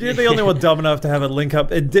 Well, you're the only one dumb enough to have it link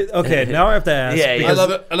up. Okay, now I have to ask. Yeah, I because-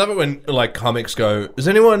 love it. I love it when like comics go. Does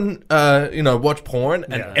anyone watch porn?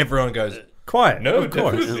 And Yeah. everyone goes. Quiet. No, of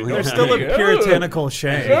course. definitely There's not. still a No. puritanical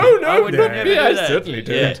shame. No, I would not never me. do I that. certainly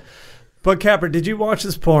do. Yeah. But Capper, did you watch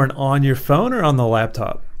this porn on your phone or on the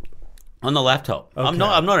laptop? On the laptop. Okay. I'm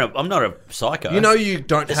not a psycho. You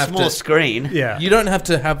don't a have small to. screen. Yeah. You don't have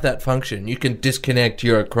to have that function. You can disconnect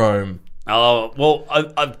your Chrome. Oh well,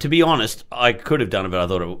 to be honest, I could have done it, but I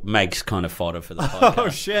thought it makes kind of fodder for the podcast. Oh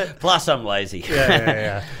shit. Plus, I'm lazy.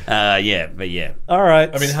 Yeah. Yeah. All right.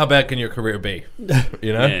 I mean, how bad can your career be?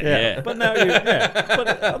 You know? Yeah. But now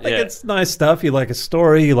But I think Yeah. it's nice stuff. You like a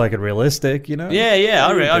story. You like it realistic. You know. Yeah.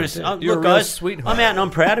 You're a Look, real guys, sweetheart. I'm out and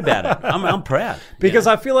I'm proud about it. I'm proud Because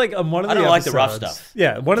yeah. I feel like on one of the I don't like episodes, the rough stuff.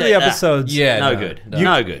 Yeah, one of the Nah. episodes. Yeah. no good. no.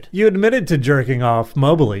 No good. You admitted to jerking off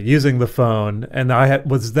mobily using the phone, and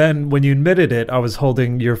was then when you admitted it, I was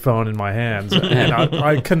holding your phone in my hands, and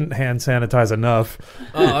I couldn't hand sanitize enough.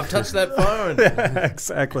 Oh, I've touched that phone.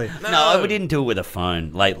 Exactly. No, we didn't do it with a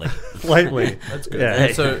phone lately. Lately. That's good. Yeah.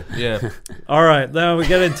 And so, yeah. All right, now we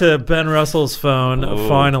get into Ben Russell's phone. Oh, there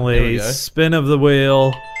Finally, we go. spin of the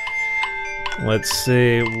wheel. Let's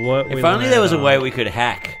see what. If only there was a way we could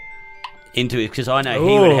hack into it, because I know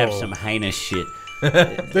he would have some heinous shit.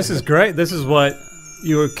 This is great. This is what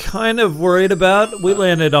you were kind of worried about. We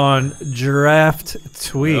landed on draft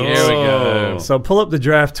tweets. Here we go. So pull up the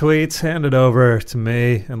draft tweets, hand it over to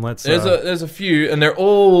me, and let's. There's a few, and they're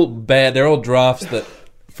all bad. They're all drafts that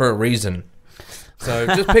for a reason. So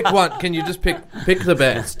just pick one. Can you just pick the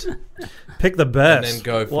best? pick the best. And then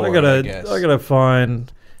go for I it, gotta, I guess. I gotta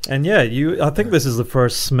find. And yeah, I think this is the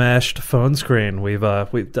first smashed phone screen we've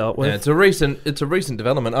dealt with. Yeah, it's a recent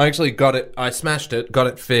development. I actually got it. I smashed it, got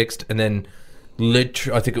it fixed, and then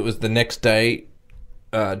I think it was the next day.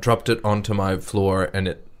 dropped it onto my floor and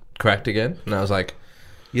it cracked again. And I was like,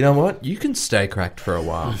 you know what? You can stay cracked for a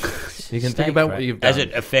while. You can think about what you've done. Has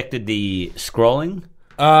it affected the scrolling?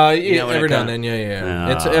 Yeah, when every it now and comes- then,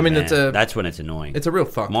 yeah. Oh, that's when it's annoying. It's a real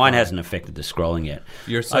fuck. Mine hasn't affected the scrolling yet.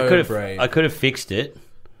 You're so brave. I could have fixed it,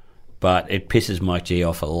 but it pisses Mike G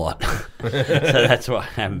off a lot. So that's why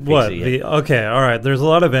I haven't fixed it yet. Okay, all right. There's a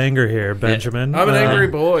lot of anger here, Benjamin. I'm an angry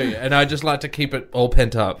boy, and I just like to keep it all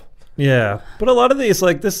pent up. Yeah, but a lot of these,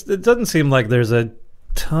 like this, it doesn't seem like there's a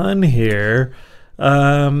ton here.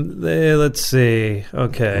 Let's see.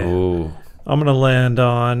 Okay, Ooh. I'm gonna land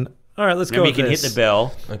on. All right, let's go. Maybe with you can this. hit the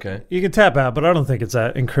bell. Okay. You can tap out, but I don't think it's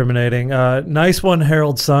that incriminating. Nice one,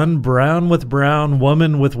 Harold Sun. Brown with brown,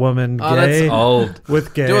 woman with woman, Oh, gay that's old.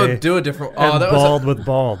 with gay, Do a different. and Oh, that bald with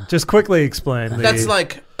bald. Just quickly explain. That's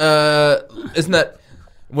like, isn't that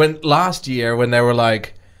when last year when they were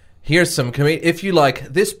like, here's some if you like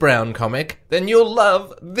this brown comic, then you'll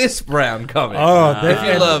love this brown comic. Oh, if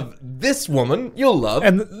you love this woman, you'll love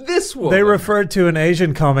this woman. They referred to an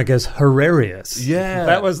Asian comic as hilarious. Yeah.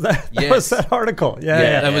 that was that. That Yes. was that article.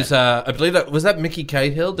 Yeah. That was. I believe that was Mickey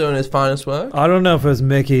Cahill doing his finest work. I don't know if it was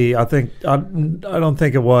Mickey. I don't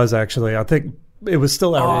think it was actually. I think it was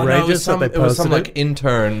still outrageous that they posted it was some like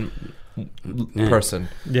intern person.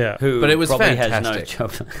 Yeah. Who But it was probably fantastic. has no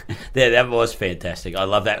job. Yeah, that was fantastic. I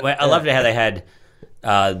love that. I loved how they had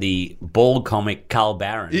the bald comic Carl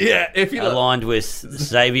Barron. Yeah, if you aligned with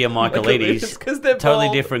Xavier Michaelides. 'cause they're totally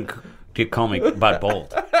bald. different comic, but bald.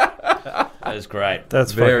 That was great.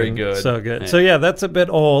 That's Very fucking good. So good. Yeah. So yeah, that's a bit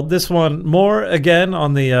old. This one more again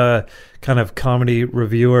on the kind of comedy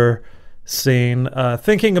reviewer scene.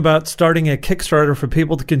 Thinking about starting a Kickstarter for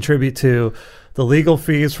people to contribute to the legal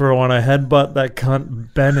fees for when I headbutt that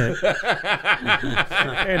cunt Bennett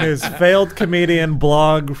in his failed comedian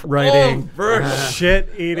blog writing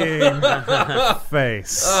shit-eating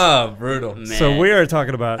face. Oh, brutal. Man. So we are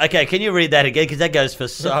talking about... Okay, can you read that again? Because that goes for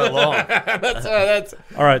so long. That's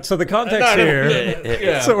All right, so the context here...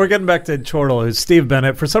 yeah. So we're getting back to Chortle, who's Steve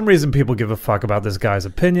Bennett. For some reason, people give a fuck about this guy's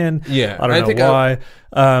opinion. Yeah, I don't think know why.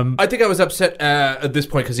 I think I was upset at this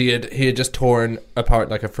point because he had just torn apart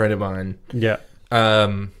like a friend of mine. Yeah.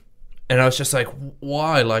 And I was just like,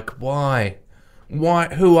 why? Like, why?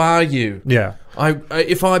 Who are you? Yeah.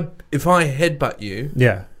 If I headbutt you,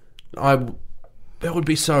 Yeah. that would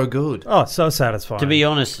be so good. Oh, so satisfying. To be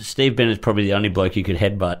honest, Steve Bennett's probably the only bloke you could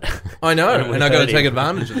headbutt. I know, And and I got to we've heard take him.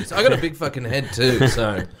 advantage of this. I got a big fucking head too,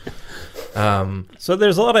 so. So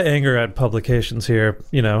there's a lot of anger at publications here,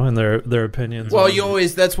 and their opinions. Well, on-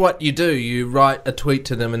 that's what you do. You write a tweet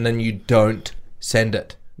to them and then you don't send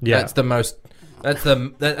it. Yeah. I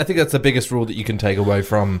think that's the biggest rule that you can take away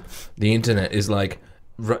from the internet is like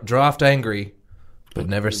draft angry, but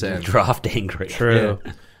never send. Draft angry. True.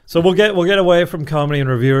 So we'll get away from comedy and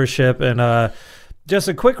reviewership, and just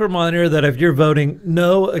a quick reminder that if you're voting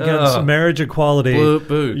no against marriage equality,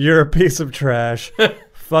 Boo. you're a piece of trash.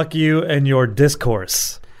 Fuck you and your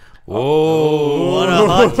discourse. Oh, what a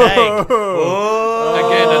hot take.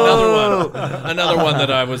 Again, another one that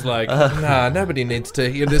I was like, nah, nobody needs to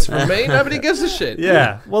hear this from me. Nobody gives a shit.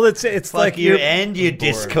 Yeah. Well, it's Fuck like you you're- and your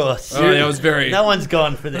discourse. Oh, yeah, it was very. No one's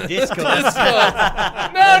gone for the discourse.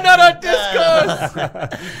 No, not a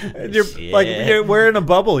discourse. you're we're in a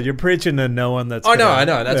bubble. You're preaching to no one that's. I know.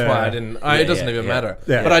 gonna- That's Yeah. why I didn't. It doesn't even matter.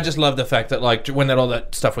 Yeah. But I just love the fact that, like, when all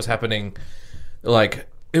that stuff was happening, like,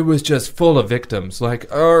 it was just full of victims. Like,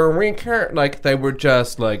 oh, we can't. Like, they were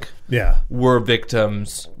just like, Yeah. we're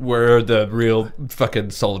victims. We're the real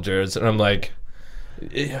fucking soldiers. And I'm like,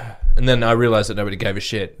 yeah. And then I realized that nobody gave a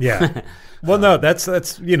shit. Yeah. Well, no, that's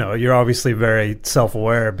you're obviously very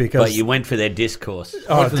self-aware because But you went for their discourse.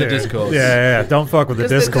 oh, for the dude. discourse. Yeah. Don't fuck with the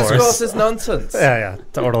Because discourse. the discourse is nonsense. Yeah,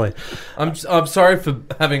 totally. I'm sorry for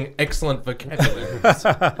having excellent vocabulary.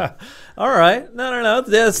 All right. No.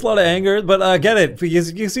 There's a lot of anger, but I get it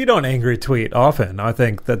because you don't angry tweet often. I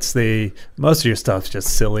think that's most of your stuff's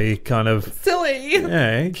just silly, kind of. Silly.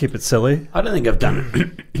 Yeah, you keep it silly. I don't think I've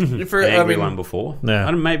done an For, angry one before. Yeah. I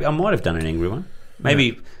might have done an angry one.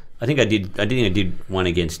 Maybe I think I did. I did one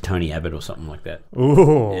against Tony Abbott or something like that.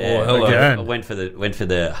 Ooh, Yeah, hello. I again. went for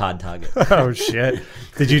the hard target. Oh shit!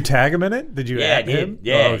 Did you tag him in it? Did you Yeah, I add did. him?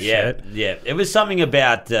 Yeah, Oh, yeah, shit. yeah. It was something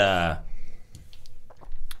about.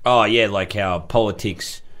 Like how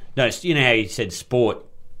politics. No, you know how you said sport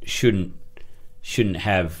shouldn't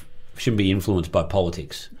be influenced by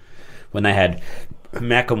politics. When they had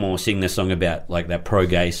Macklemore sing the song about like that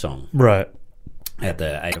pro-gay song, Right. at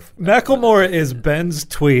the Macklemore is Ben's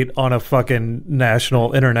tweet on a fucking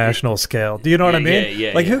international scale. Do you know what I mean?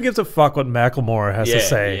 Yeah, like, who gives a fuck what Macklemore has to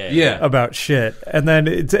say about shit? And then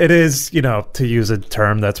it is, you know, to use a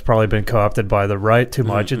term that's probably been co-opted by the right too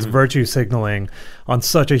much, it's virtue signaling on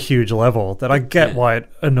such a huge level that I get why it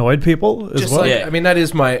annoyed people as just well. like, I mean, that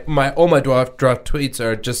is my all my draft tweets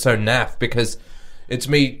are just so naff because it's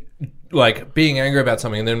me like being angry about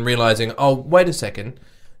something and then realizing, oh, wait a second,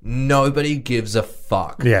 nobody gives a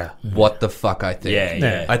fuck. What the fuck I think.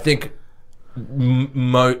 Yeah. I think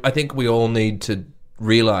I think we all need to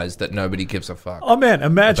realize that nobody gives a fuck. Oh man,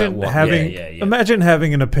 imagine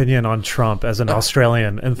having an opinion on Trump as an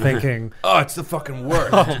Australian and thinking, oh, it's the fucking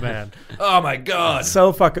worst. Oh man, oh my god,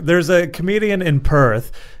 so fucking. There's a comedian in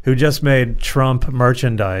Perth who just made Trump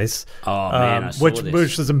merchandise. Oh man, I saw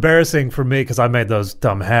which was embarrassing for me because I made those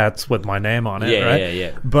dumb hats with my name on it.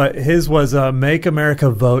 Yeah. But his was "Make America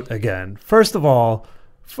Vote Again." First of all,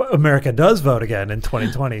 America does vote again in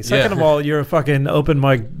 2020. Second of all, you're a fucking open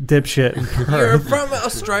mic dipshit. You're from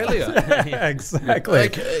Australia. Exactly.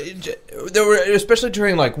 Like there were, especially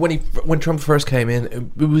during like when Trump first came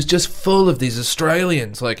in, it was just full of these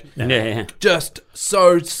Australians, like just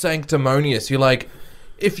so sanctimonious. You're like,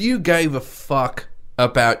 if you gave a fuck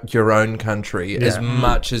about your own country as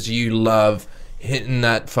much as you love hitting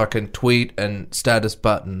that fucking tweet and status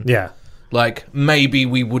button, like, maybe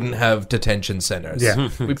we wouldn't have detention centers. Yeah.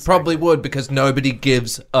 We probably would because nobody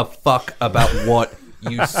gives a fuck about what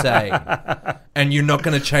you say. And you're not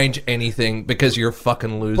going to change anything because you're a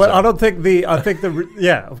fucking loser. But I don't think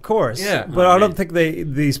of course. Yeah. But I don't think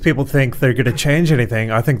these people think they're going to change anything.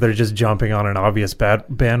 I think they're just jumping on an obvious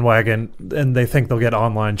bandwagon and they think they'll get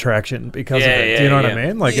online traction because of it. Do you know what I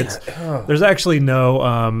mean? Like, there's actually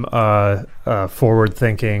no forward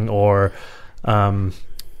thinking or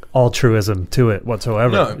altruism to it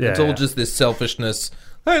whatsoever. No, it's all just this selfishness.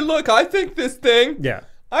 Hey, look, I think this thing. Yeah.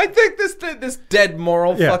 I think this dead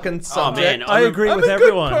moral fucking subject. Man, I agree with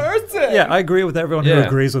everyone. Good person. Yeah, I agree with everyone who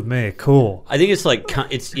agrees with me. Cool. I think it's like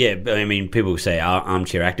I mean, people say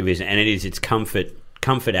armchair activism, and it's comfort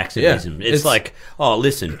activism. It's like, oh,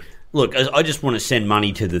 listen, look, I just want to send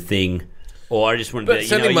money to the thing. Or I just wanted but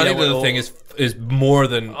sending money to the thing is more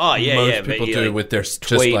than most people do with their tweet,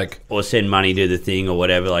 just like, or send money to the thing or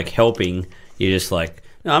whatever, like helping. You're just like,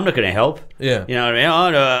 no, I'm not going to help. Yeah, you know what I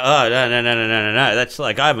mean? No. That's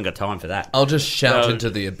like, I haven't got time for that. I'll just shout into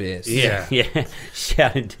the abyss. Yeah,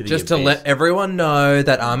 shout into the abyss. Just to let everyone know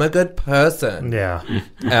that I'm a good person. Yeah,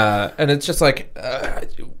 and it's just like,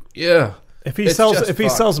 yeah. If he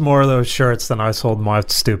sells more of those shirts than I sold my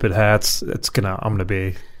stupid hats, I'm gonna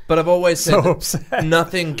be. But I've always said so upset.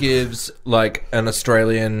 Nothing gives like an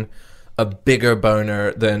Australian a bigger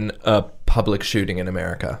boner than a public shooting in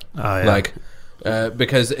America. Oh, yeah. Like,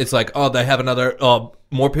 because it's like, oh, they have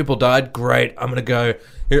more people died. Great, I'm gonna go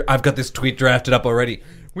here. I've got this tweet drafted up already.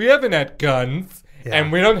 We haven't had guns,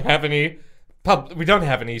 and we don't have any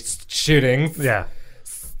shootings. Yeah.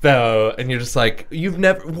 So, and you're just like, you've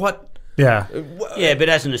never what. Yeah. Yeah, but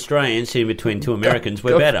as an Australian sitting between two Americans,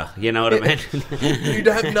 we're better. You know what I mean? You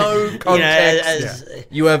have no context.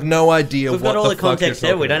 You have no idea we've what got all the fuck context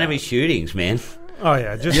there. We don't have any shootings, man. Oh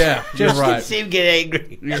yeah, you're right. See him get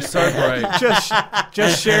angry. You're so brave.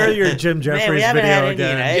 Just share your Jim Jeffries video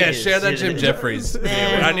again. Yeah, share that Jim Jeffries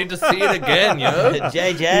video. I need to see it again,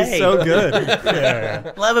 JJ. He's so good.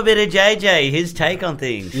 Yeah. Love a bit of JJ. His take on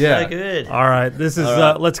things. Yeah. So good. All right, this is.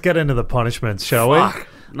 Let's get into the punishments, shall we?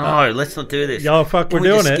 No, let's not do this. Yo, fuck, Can we're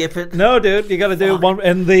doing just it. Skip it. No, dude, you got to do one.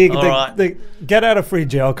 And the get out of free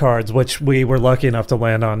jail cards, which we were lucky enough to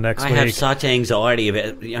land on next week. I have such anxiety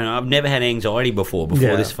about. I've never had anxiety before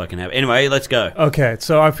this fucking happened. Anyway, let's go. Okay,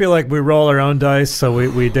 so I feel like we roll our own dice, so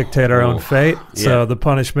we dictate our own fate. So the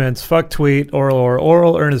punishments: fuck tweet,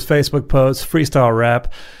 oral, earn his Facebook post, freestyle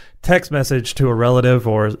rap, text message to a relative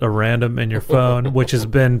or a random in your phone, which has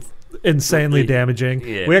been insanely damaging.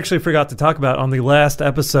 Yeah. We actually forgot to talk about on the last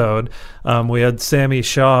episode, we had Sammy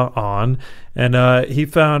Shaw on, and he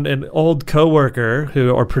found an old coworker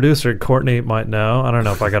or producer Courtney might know. I don't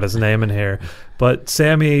know if I got his name in here, but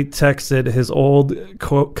Sammy texted his old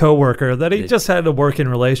coworker that he just had a working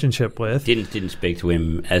relationship with. Didn't speak to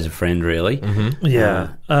him as a friend, really. Mm-hmm.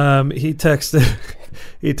 Yeah. He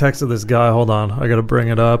texted this guy. Hold on, I got to bring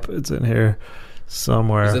it up. It's in here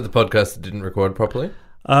somewhere. Is it the podcast that didn't record properly?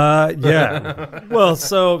 Yeah. Well,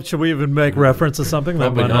 so should we even make reference to something?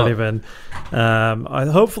 That might not even.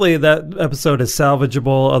 Hopefully that episode is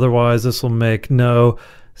salvageable. Otherwise, this will make no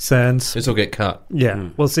sense. This will get cut. Yeah,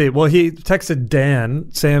 we'll see. Well, he texted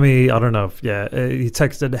Dan, Sammy. I don't know if he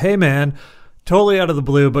texted, "Hey man, totally out of the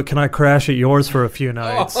blue, but can I crash at yours for a few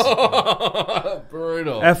nights?"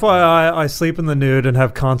 Brutal. FYI, I sleep in the nude and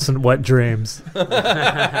have constant wet dreams.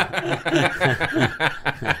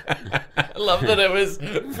 I love that it was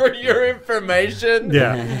for your information.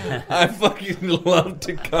 Yeah. I fucking love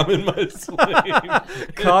to come in my sleep.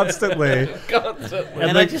 Constantly. Constantly.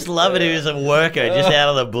 And I just love it. He was a worker just out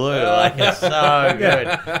of the blue. Like, it's so good.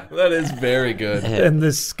 That is very good. And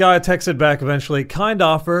this guy texted back eventually, kind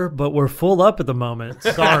offer, but we're full up at the moment.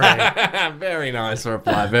 Sorry. Very nice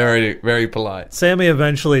reply. Very, very polite. Sammy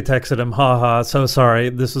eventually texted him, haha, so sorry.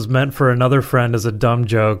 This was meant for another friend as a dumb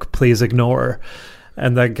joke. Please ignore.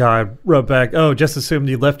 And that guy wrote back, oh, just assumed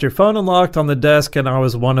you left your phone unlocked on the desk and I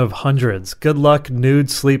was one of hundreds. Good luck nude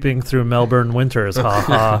sleeping through Melbourne winters,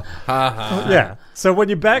 haha. Yeah. So when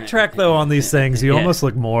you backtrack, though, on these things, you almost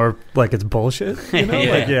look more like it's bullshit. You know?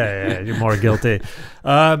 Yeah. You're more guilty.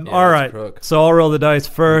 All right. crook. So I'll roll the dice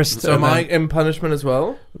first. So and am I then- in punishment as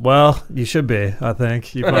well? Well, you should be, I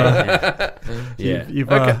think. You've, you've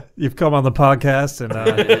come on the podcast and,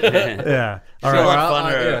 yeah. All It's right. a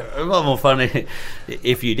lot funner, a lot more fun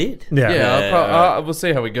if you did. Yeah. We'll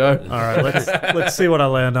see how we go. All right. Let's see what I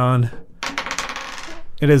land on.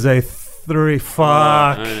 It is a 3.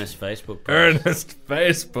 Fuck. Ernest Facebook post. Ernest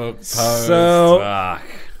Facebook post. So Fuck.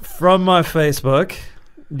 from my Facebook,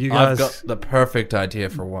 you I've guys. got the perfect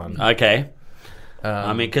idea for one. Okay. I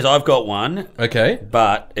mean, because I've got one, Okay.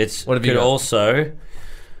 but it's What have you could got? also.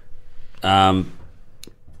 So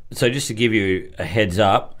just to give you a heads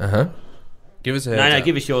up. Give us a No, heads no, up.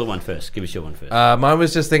 give us your one first. Give us your one first. Mine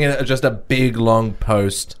was just thinking of just a big long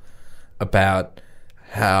post about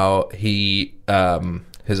how he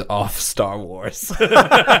is off Star Wars.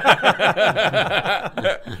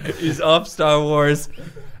 He's off Star Wars,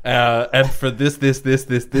 and for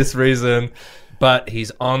this reason. But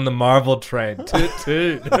he's on the Marvel train. Toot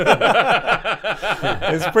toot. It's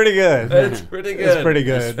pretty good. It's pretty good. It's pretty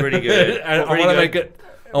good. It's pretty good. And I Pretty want to good. make it.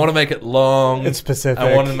 I want to make it long. It's specific.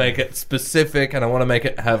 I want to make it specific, and I want to make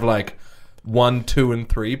it have like 1, 2, and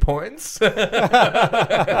 3 points. This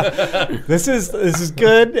is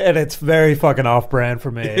good, and it's very fucking off-brand for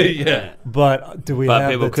me. Yeah. But do we But have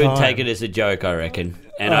people the could time? take it as a joke, I reckon.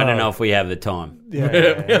 And I don't know if we have the time. Yeah. We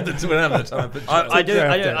don't have the time for I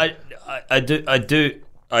draft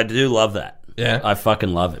do love that. Yeah. I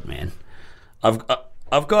fucking love it, man.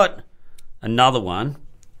 I've got another one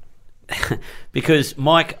because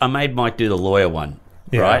I made Mike do the lawyer one,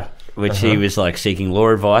 right? Which he was like seeking law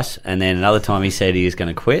advice, and then another time he said he was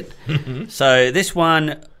going to quit. So this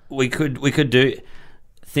one we could do,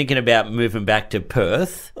 thinking about moving back to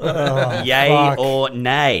Perth. Yay fuck. or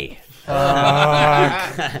nay?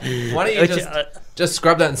 Why don't you Which, just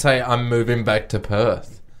scrub that and say I'm moving back to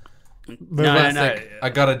Perth? no. I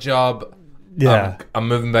got a job. Yeah. I'm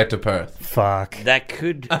moving back to Perth. Fuck. That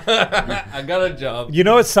could. I got a job. You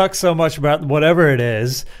know what sucks so much about whatever it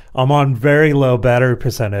is? I'm on very low battery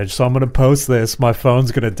percentage, so I'm going to post this. My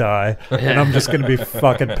phone's going to die, and I'm just going to be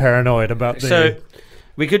fucking paranoid about the... So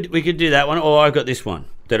we could do that one, or I've got this one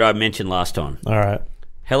that I mentioned last time. All right.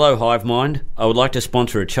 Hello, Hive Mind. I would like to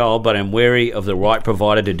sponsor a child, but I'm wary of the right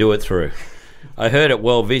provider to do it through. I heard at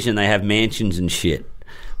World Vision they have mansions and shit.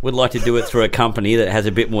 Would like to do it through a company that has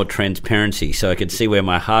a bit more transparency, so I can see where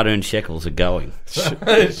my hard-earned shekels are going.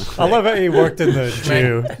 I love how you worked in the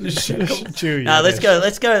Jew. No, let's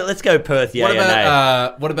go Perth. Yeah, What yeah,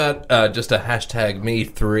 about what about just a hashtag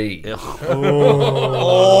me3?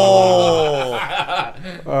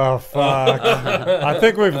 Oh, fuck. I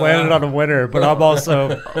think we've landed on a winner, but I'm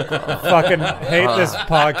also fucking hate this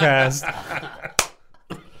podcast.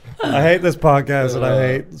 I hate this podcast, and I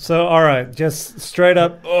hate... So, all right, just straight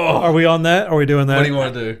up, are we on that? Are we doing that? What do you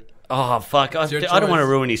want to do? Oh, fuck. I your don't want to choice.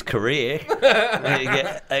 ruin his career.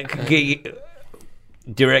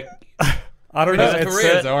 Direct... I don't know. His It's,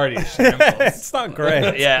 career's already a shambles. it's not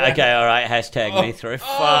great. Yeah, okay, all right. Hashtag me through.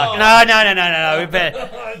 Fuck. No. We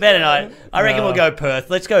better not. I reckon we'll go Perth.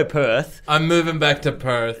 Let's go Perth. I'm moving back to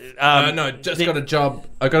Perth. No, just the- got a job.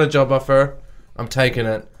 I got a job offer. I'm taking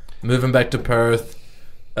it. Moving back to Perth.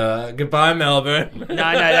 Goodbye, Melbourne. No,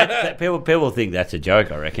 that, people think that's a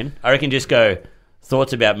joke, I reckon. I reckon just go,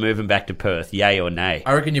 thoughts about moving back to Perth, yay or nay.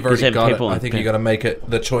 I reckon you've 'Cause already then got it. people I in think Perth- you got to make it.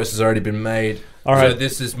 The choice has already been made. All So right.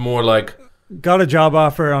 this is more like... Got a job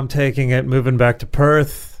offer. I'm taking it. Moving back to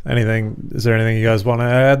Perth. Anything? Is there anything you guys want to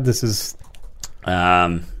add? This is... I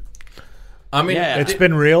mean, Yeah. It's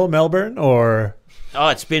been real, Melbourne, or... Oh,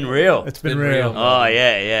 it's been real. It's been been real. real. Oh,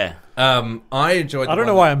 yeah. I enjoyed. I don't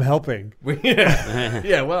know why I'm helping.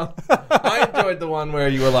 Yeah, well, I enjoyed the one where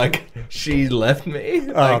you were like, "She left me."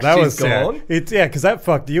 Oh, Like, that she's was gone. sad. It's, yeah, because that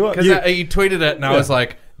fucked you up. Because you tweeted it, and I was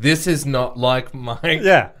like, "This is not like Mike."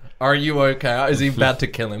 Yeah. Are you okay? Is he about to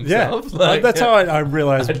kill Yeah, himself? Like, that's how I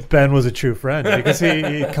realized Ben was a true friend because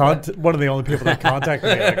he one of the only people that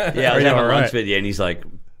contacted me. Like, Yeah, I are was you having all lunch right? with you, and he's like,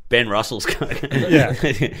 Ben Russell's coming. Yeah.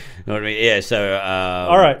 You know what I mean? Yeah, so...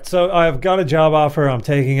 All right, so I've got a job offer. I'm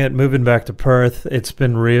taking it, moving back to Perth. It's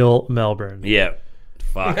been real, Melbourne. Yeah.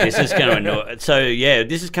 Fuck, this is going to annoy... So, yeah,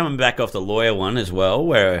 this is coming back off the lawyer one as well,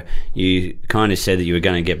 where you kind of said that you were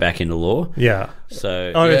going to get back into law. Yeah.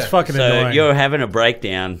 So, Oh, it's Yeah. fucking so annoying. you're having a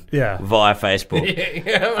breakdown Yeah. via Facebook.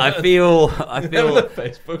 yeah, I feel...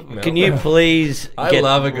 Facebook mail. Can you please I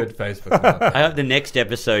love a good Facebook mail. I hope the next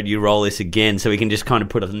episode you roll this again so we can just kind of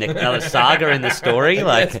put another saga in the story.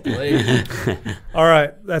 Like, Please. All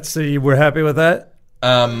right, we're happy with that?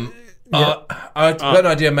 I've got an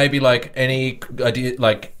idea. Maybe like any idea.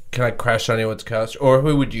 Like, can I crash on anyone's couch, or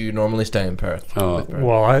who would you normally stay in Perth? Oh.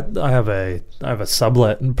 Well, I have a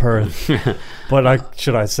sublet in Perth, but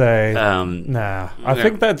should I say nah? I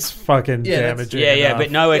think that's fucking Yeah, that's- damaging. yeah, enough.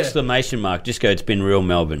 but no exclamation mark. Just go, it's been real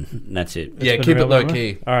Melbourne. That's it. Yeah, Been keep real it low Melbourne?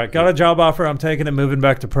 key. All right, got a job offer. I'm taking it, moving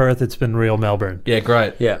back to Perth. It's been real Melbourne. Yeah,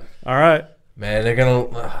 great. Yeah. All right. Man, they're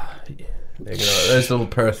gonna. Those little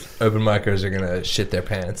Perth open micers are gonna shit their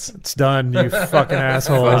pants. It's done, you fucking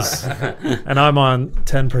assholes. And I'm on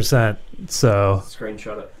 10%, so...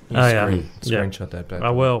 Screenshot it. Oh, yeah. Screenshot that back. I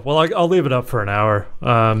will. Well, I'll leave it up for an hour.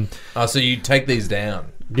 Oh, so you take these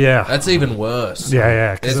down? Yeah. That's even worse.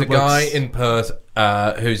 Yeah. 'cause There's a it guy looks- in Perth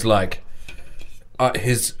who's like,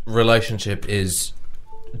 his relationship is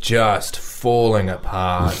just falling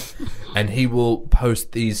apart, and he will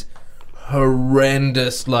post these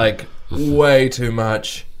horrendous, like, way too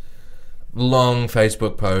much long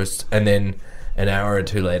Facebook posts, and then an hour or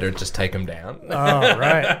two later just take them down. Oh,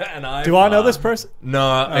 right. And Do I know this person?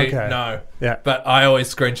 No, Okay. no. Yeah. But I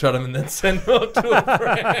always screenshot them and then send them up to a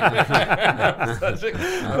friend. Such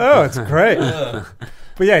a- No, it's great.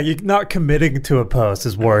 But yeah, you not committing to a post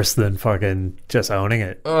is worse than fucking just owning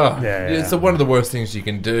it. Oh, Yeah. it's one of the worst things you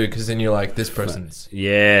can do, because then you're like, this person's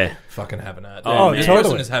Yeah. fucking having a... Oh, this totally.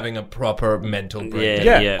 person is having a proper mental breakdown.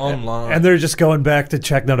 Yeah. Yeah. Online. And they're just going back to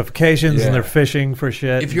check notifications Yeah. and they're fishing for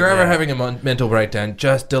shit. If you're ever having a mental breakdown,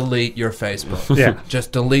 just delete your Facebook. Yeah.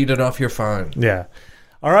 Just delete it off your phone. Yeah.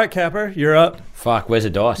 All right, Capper, you're up. Fuck, where's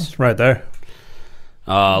the dice? It's right there.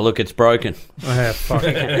 Oh, look, it's broken. Oh, yeah, fuck.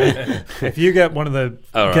 If you get one of the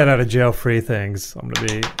All right. get out of jail free things, I'm going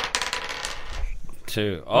to be...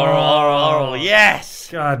 2. Oral. Yes.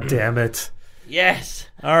 God damn it. Yes.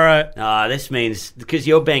 All right. This means, because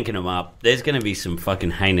you're banking them up, there's going to be some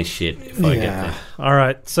fucking heinous shit if I get there. All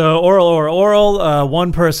right. So oral.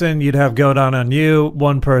 One person you'd have go down on you.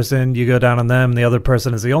 One person you go down on them. The other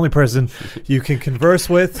person is the only person you can converse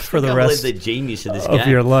with for the I can't rest believe the genius of this of game.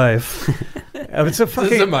 your life. It's a This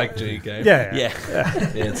fucking is a Mike G game. yeah. Yeah.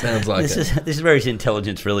 Yeah, it sounds like This it. is where his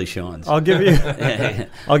intelligence really shines. I'll give you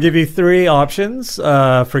I'll give you 3 options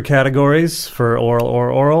for categories for oral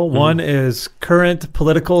or oral. Mm-hmm. One is current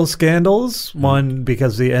political scandals. One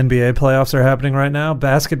because the NBA playoffs are happening right now.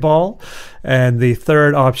 Basketball, and the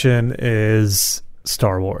third option is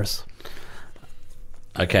Star Wars.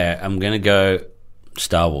 Okay, I'm going to go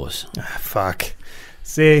Star Wars. Fuck.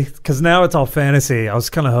 See, because now it's all fantasy. I was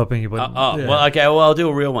kind of hoping you would. Well, okay, well, I'll do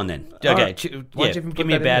a real one then. Okay, right. Why'd you even give put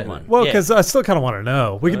me a that in bad there? one. Well, Yeah. because I still kind of want to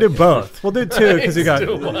know. We can do both. We'll do 2 because you got.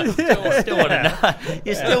 Still want to know.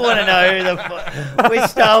 You still want to know who the which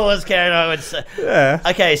Star Wars character I would say. Yeah.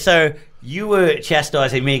 Okay, so you were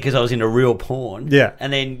chastising me because I was into real porn. Yeah.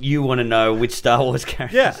 And then you want to know which Star Wars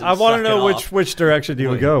character. Yeah, I want to know which direction you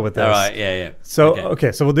would go with this. All right, yeah. So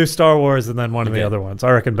okay, so we'll do Star Wars and then one of the Okay. other ones.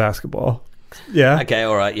 I reckon basketball. Yeah. Okay,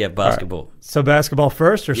 all right, yeah, basketball. So basketball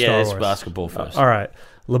first or Yeah, Star it's Wars? basketball first. All right.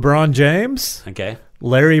 LeBron James, Okay.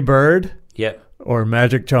 Larry Bird, Yep. or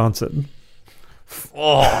Magic Johnson?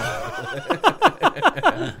 Oh.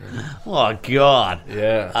 Oh, God.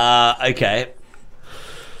 Yeah. Okay.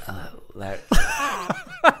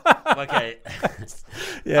 Okay.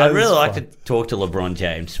 Yeah. I'd this really is like fun. to talk to LeBron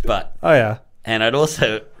James, Oh yeah. and I'd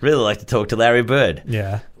also really like to talk to Larry Bird,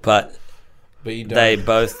 Yeah. but But you don't. they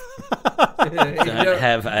both You don't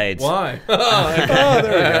have AIDS. Why? Oh, there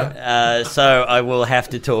we go. So I will have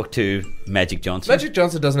to talk to Magic Johnson. Magic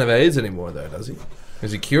Johnson doesn't have AIDS anymore, though, does he?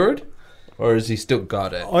 Is he cured? Or has he still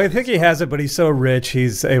got it? Oh, I think he has it, but he's so rich,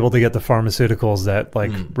 he's able to get the pharmaceuticals that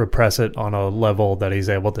repress it on a level that he's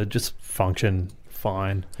able to just function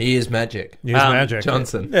fine. He is magic. Use magic.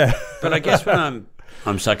 Johnson. Yeah. But I guess when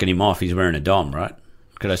I'm sucking him off, he's wearing a dom, right?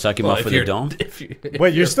 Could I suck him off with a dom?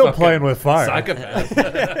 Wait, you're still playing with fire. Psychopath.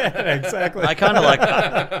 Exactly. I kind of like.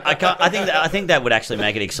 I think that would actually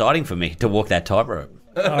make it exciting for me to walk that tightrope.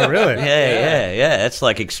 Oh, really? Yeah. That's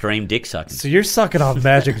like extreme dick sucking. So you're sucking off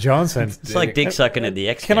Magic Johnson. It's like dick sucking at the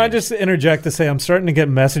X Can I Games. just interject to say I'm starting to get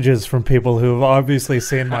messages from people who have obviously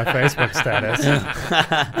seen my Facebook status.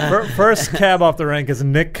 First cab off the rank is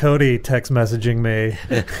Nick Cody text messaging me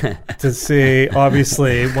to see,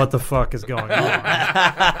 obviously, what the fuck is going on.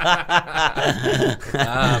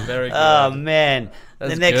 Very good. Oh, man.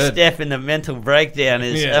 That's the next good. step in the mental breakdown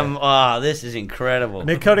is, Yeah. this is incredible.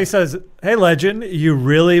 Nick Cody says, "Hey, legend, you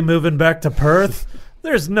really moving back to Perth?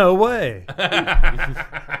 There's no way."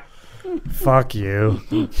 Fuck you.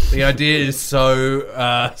 The idea is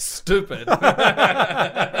so stupid.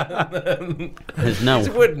 There's no... He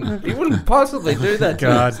wouldn't possibly do that. to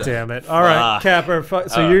God himself. damn it. All right, Fuck. Capper.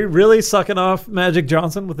 So you're really sucking off Magic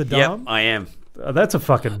Johnson with the Yep, Dom? I am. That's a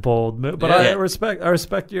fucking bold move. But Yeah. I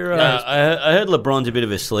respect your... I heard LeBron's a bit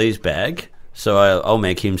of a sleaze bag, so I'll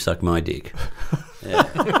make him suck my dick. Yeah.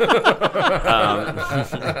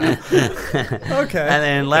 okay. And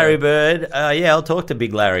then Larry Bird, I'll talk to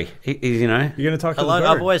Big Larry. He's, You're going to talk to the bird?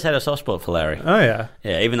 I've always had a soft spot for Larry. Oh, yeah.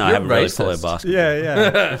 Yeah, even though I You're haven't really racist. followed basketball.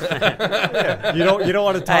 Yeah. You don't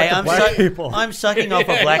want to talk to black people. I'm sucking off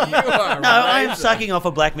a black. You are No, I'm racist. sucking off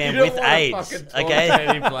a black man You don't with wanna AIDS. fucking talk Okay, to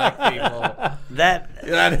any black people. that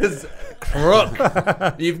That is crook.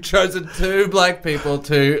 You've chosen two black people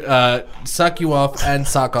to suck you off and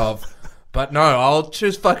suck off. But no, I'll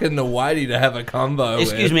choose fucking the whitey to have a combo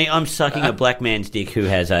Excuse with. me, I'm sucking a black man's dick who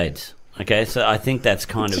has AIDS. Okay, so I think that's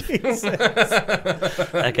kind of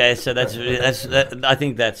okay. So that's I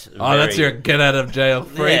think that's. Oh, that's your get out of jail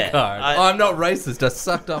free Yeah, card. I'm not racist. I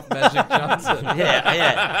sucked off Magic Johnson.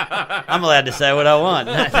 yeah. I'm allowed to say what I want.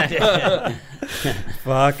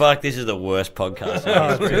 Fuck, this is the worst podcast.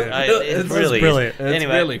 Oh, dude. It This really is brilliant. is.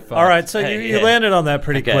 Anyway, really fun. All right, so Hey, you yeah. landed on that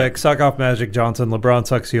pretty Okay. quick. Suck off Magic Johnson. LeBron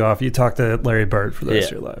sucks you off. You talk to Larry Bird for the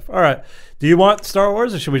rest Yeah. of your life. All right. Do you want Star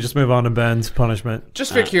Wars, or should we just move on to Ben's punishment?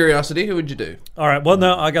 Just for curiosity, who would you do? All right. Well,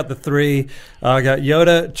 no, I got the three. I got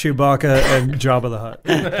Yoda, Chewbacca, and Jabba the Hutt.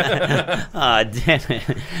 Ah, damn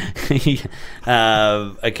it.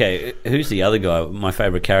 Okay, who's the other guy? My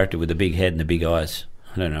favorite character with the big head and the big eyes.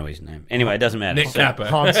 I don't know his name. Anyway, it doesn't matter. Nick Capper.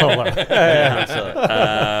 Han Solo.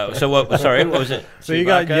 So what? Sorry, what was it? So you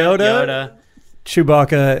got Yoda,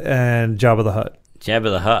 Chewbacca, and Jabba the Hutt. Jabba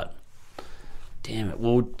the Hutt. Damn it.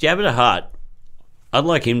 Well, Jabba the Hutt, I'd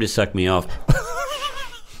like him to suck me off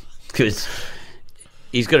because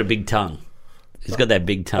he's got a big tongue. He's got that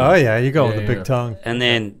big tongue. Oh, yeah. You go with Yeah, the big yeah. tongue. And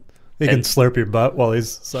then He can slurp your butt while he's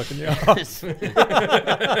sucking you off.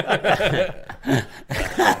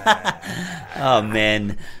 oh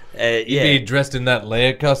man, You'd yeah. be dressed in that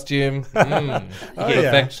Leia costume. yeah.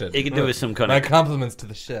 Perfection. He could do with some kind My of compliments to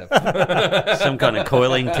the chef.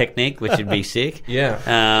 coiling technique, which would be sick. Yeah.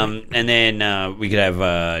 And then we could have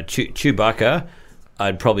Chewbacca.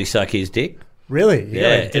 I'd probably suck his dick. Really? You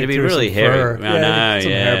gotta Yeah, dig it'd be through really some hairy. fur. I know,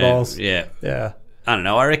 some yeah, hairballs. Yeah. Yeah. I don't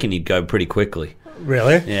know. I reckon he'd go pretty quickly.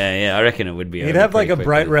 Really? Yeah. I reckon it would be. He'd over have like a pretty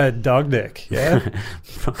bright quickly. red dog dick. Yeah.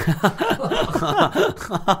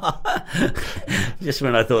 Just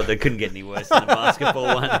when I thought they couldn't get any worse than a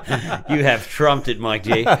basketball one, you have trumped it, Mike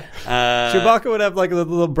G. Chewbacca would have like a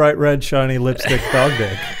little bright red shiny lipstick dog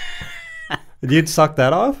dick. You'd suck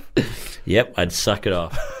that off? Yep, I'd suck it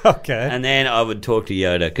off, Okay. and then I would talk to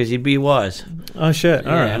Yoda because he'd be wise. Oh shit!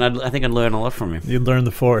 All Yeah, right. and I think I'd learn a lot from him. You'd learn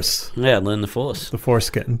the Force. Yeah, I'd learn the Force. The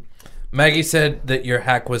Foreskin. Maggie said that your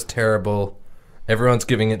hack was terrible. Everyone's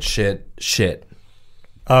giving it shit.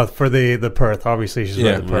 For the Perth. Obviously, she's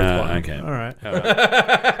Yeah. read the Perth one. Okay. All right.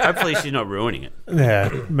 Hopefully, she's not ruining it. Yeah,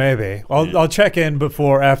 maybe. I'll check in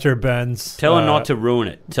after Ben's. Tell her not to ruin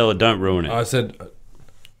it. Tell her don't ruin it. I said,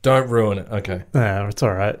 don't ruin it. Okay. Nah, it's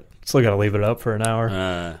all right. Still got to leave it up for an hour.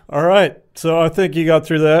 Uh, All right. So I think you got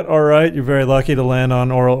through that. All right. You're very lucky to land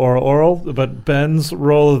on oral. But Ben's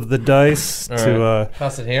roll of the dice All to right.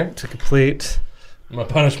 Pass it here. complete. My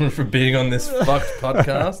punishment for being on this fucked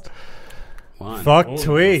podcast. one. Fuck Ooh,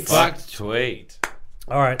 tweets. Fuck tweet.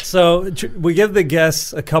 All right. So we give the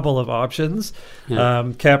guests a couple of options.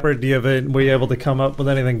 Capper, were you able to come up with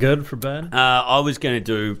anything good for Ben? I was going to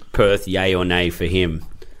do Perth, yay or nay for him.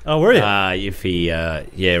 Oh, were you? If he, land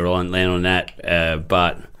on that.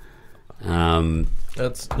 But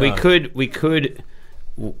That's we no. could,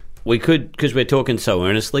 because we're talking so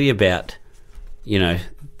earnestly about,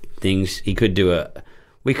 things. He could do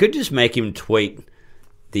we could just make him tweet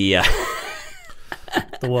the.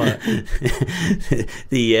 The what?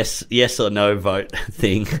 The yes or no vote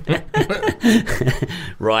thing.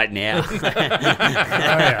 Right now.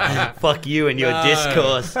 Fuck you and your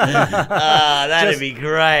discourse. That'd be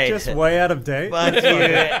great. Just way out of date. Fuck you.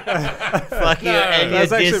 Fuck you and your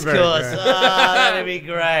That's actually very discourse. great. That'd be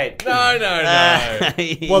great. No.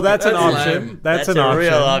 Well, that's an That's option. lame. That's an a option.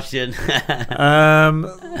 real option.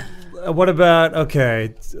 What about,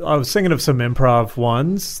 okay, I was thinking of some improv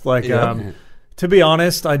ones. Like, Yeah. to be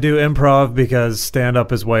honest, I do improv because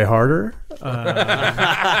stand-up is way harder.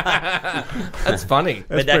 That's funny.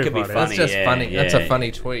 But that pretty could be funny. funny. That's just yeah, funny. yeah. That's a funny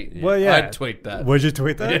tweet. Well, yeah. I'd tweet that. Would you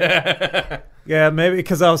tweet that? Yeah, maybe,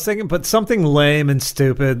 because I was thinking, but something lame and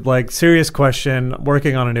stupid, like serious question,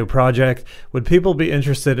 working on a new project. Would people be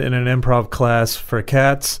interested in an improv class for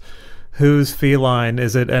cats? Whose feline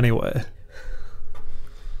is it anyway?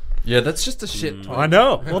 Yeah, that's just a shit tweet. I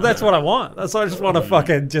know. Well, that's what I want. That's why I just want a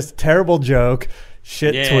fucking just terrible joke,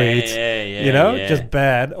 shit tweet. You know, just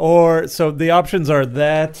bad. Or so the options are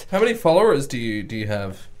that. How many followers do you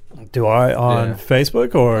have Do I on Yeah.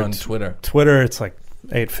 Facebook or on Twitter? Twitter? It's like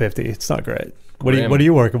 850. It's not great. What Grim. are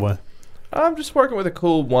you working with? I'm just working with a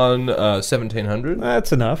cool one, 1700,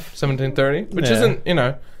 That's enough. 1730, which Yeah. isn't,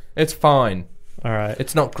 it's fine. All right.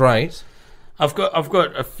 It's not great. I've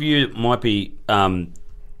got a few might be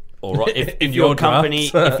all right. If In your your company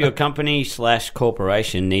drafts. if your company /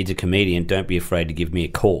 corporation needs a comedian, don't be afraid to give me a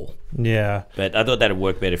call. Yeah. But I thought that'd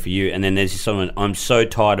work better for you. And then there's someone, I'm so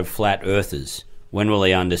tired of flat earthers. When will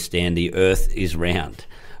they understand the earth is round?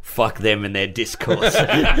 Fuck them and their discourse. I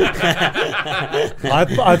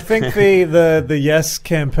think the yes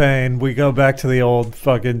campaign, we go back to the old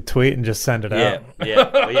fucking tweet and just send it out. Yeah.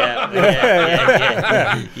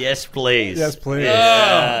 Yes, please. Yes, please.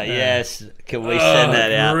 Yes. Can we send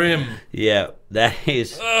that out? Grim. Yeah, that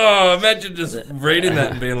is. Oh, imagine just reading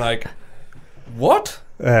that and being like, what?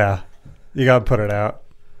 Yeah. You got to put it out.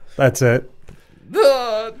 That's it.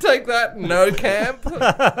 Take that, no camp. Fuck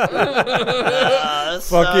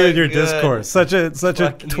you and your discourse. Such a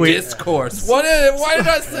tweet. Discourse. Why did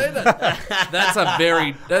I say that?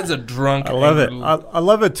 That's a drunk. I love it. angry- I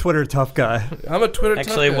love a Twitter tough guy. I'm a Twitter.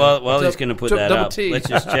 Actually, tough while guy. he's going to put that double up, T. let's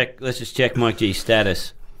just check Mike G's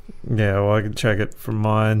status. Yeah, well, I can check it from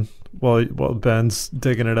mine while Ben's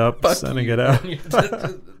digging it up, Fuck sending you. it out.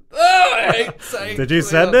 I hate saying. Did you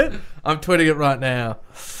Twitter. send it? I'm tweeting it right now.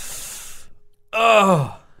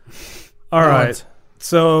 Oh, All No, right. it's-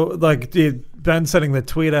 So, like, Ben sending the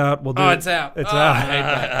tweet out. We'll do it's out. It's Oh, out. I hate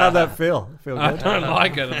that. How'd that feel? Feel I good? don't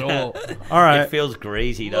like it at all. All right. It feels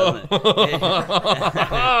greasy, doesn't it?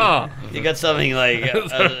 You got something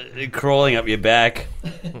like crawling up your back.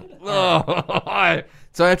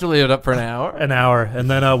 So I have to leave it up for an hour. An hour, and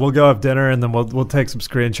then we'll go have dinner, and then we'll take some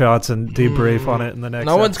screenshots and debrief on it in the next.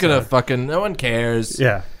 No one's episode. gonna fucking. No one cares.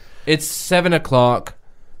 Yeah. It's 7:00.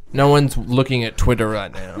 No one's looking at Twitter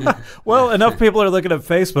right now. Well, enough people are looking at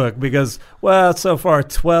Facebook because, well, so far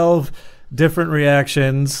 12 different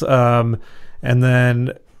reactions, and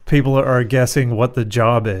then people are guessing what the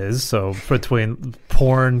job is. So between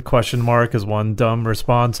porn ? Is one dumb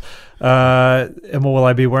response. And will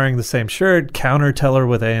I be wearing the same shirt? Counter teller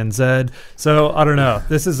with ANZ. So I don't know.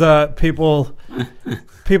 This is people.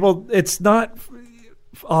 It's not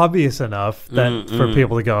obvious enough that for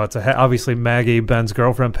people to go. It's obviously Maggie, Ben's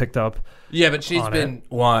girlfriend, picked up. Yeah, but she's On been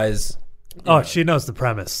wise. Oh, she knows the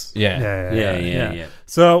premise. Yeah. Yeah.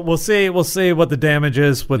 So we'll see what the damage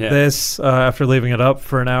is with this after leaving it up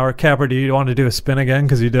for an hour. Capper, do you want to do a spin again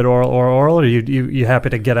because you did oral, or are you happy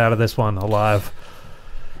to get out of this one alive?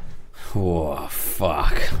 Oh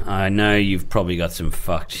fuck! I know you've probably got some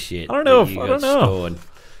fucked shit. I don't know that if- you I got don't know. stored.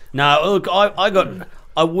 No, look,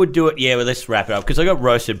 I would do it. Yeah, well, let's wrap it up because I got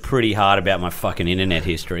roasted pretty hard about my fucking internet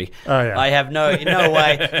history. Oh, yeah. I have no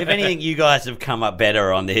way. If anything, you guys have come up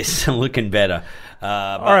better on this, looking better.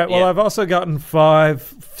 All right. Well, I've also gotten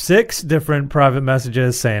 6 different private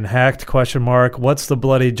messages saying hacked ? What's the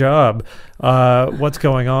bloody job? What's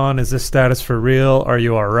going on? Is this status for real? Are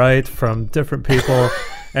you all right? From different people.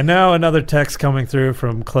 And now another text coming through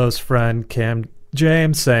from close friend Cam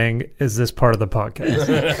James saying, "Is this part of the podcast?"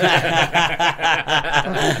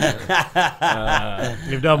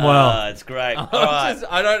 You've done well. It's great. All right.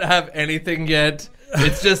 I don't have anything yet.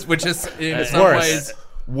 It's just, which is in some worse. ways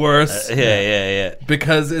worse. Yeah.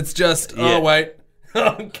 Because it's just, Yeah. oh, wait.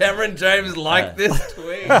 Cameron James liked this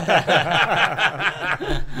tweet.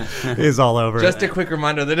 He's all over Just it. a quick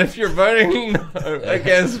reminder that if you're voting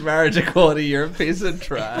against marriage equality, you're a piece of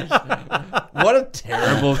trash. What a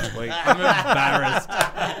terrible tweet. I'm embarrassed.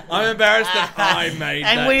 I'm embarrassed that I made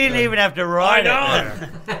that. And we didn't even have to write it.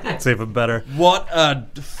 It's even better. What a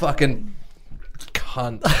fucking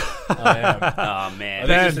cunt. I am. Oh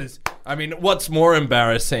man. I mean, what's more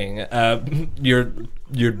embarrassing?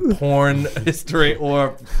 Your porn history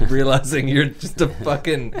or realizing you're just a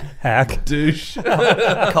fucking Hack. douche?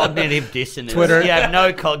 Cognitive dissonance. Twitter. You have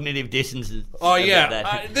no cognitive dissonance. Oh, about yeah.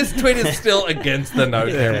 that. This tweet is still against the note.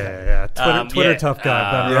 Yeah. Twitter yeah. tough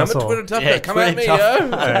guy, Ben Yeah, I'm a Russell. Twitter tough Yeah, guy. Come at me, Twitter yo.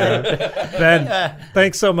 Ben,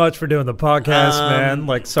 thanks so much for doing the podcast, man.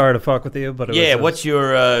 Like, sorry to fuck with you, but it was, what's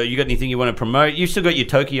your? You got anything you want to promote? You still got your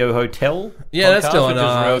Tokyo Hotel? Yeah, that's podcast, still on. which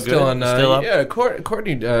is real Still good. on. Still up? Yeah,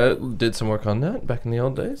 Courtney did some work on that back in the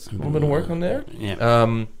old days. A little bit of work on there.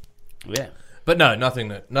 Yeah. Yeah. But no, nothing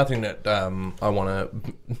that I want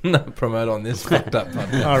to promote on this fucked up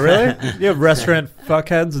podcast. Oh, really? You have restaurant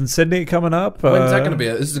fuckheads in Sydney coming up? When's that going to be?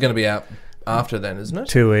 This is going to be out after then, isn't it?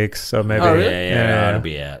 2 weeks, so maybe. Oh, really? Yeah, it'll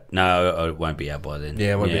be out. No, it won't be out by then.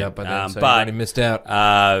 Yeah, it won't be out by then. So but you've already missed out.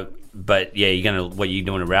 But yeah, you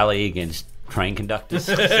doing a rally against train conductors?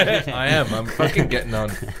 I am. I'm fucking getting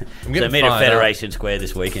on. I'm So getting meet at fired Federation Square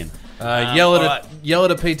this weekend. yell at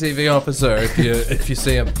a PTV officer if you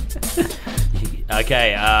see him.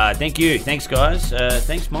 Okay, thank you. Thanks, guys.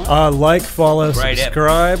 Thanks, Mike. Like, follow, Great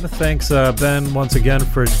subscribe. Thanks, Ben, once again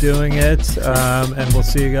for doing it. And we'll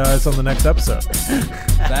see you guys on the next episode.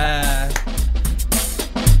 Bye.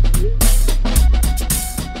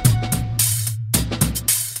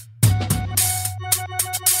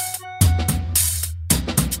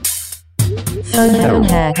 Phone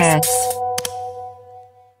hacks.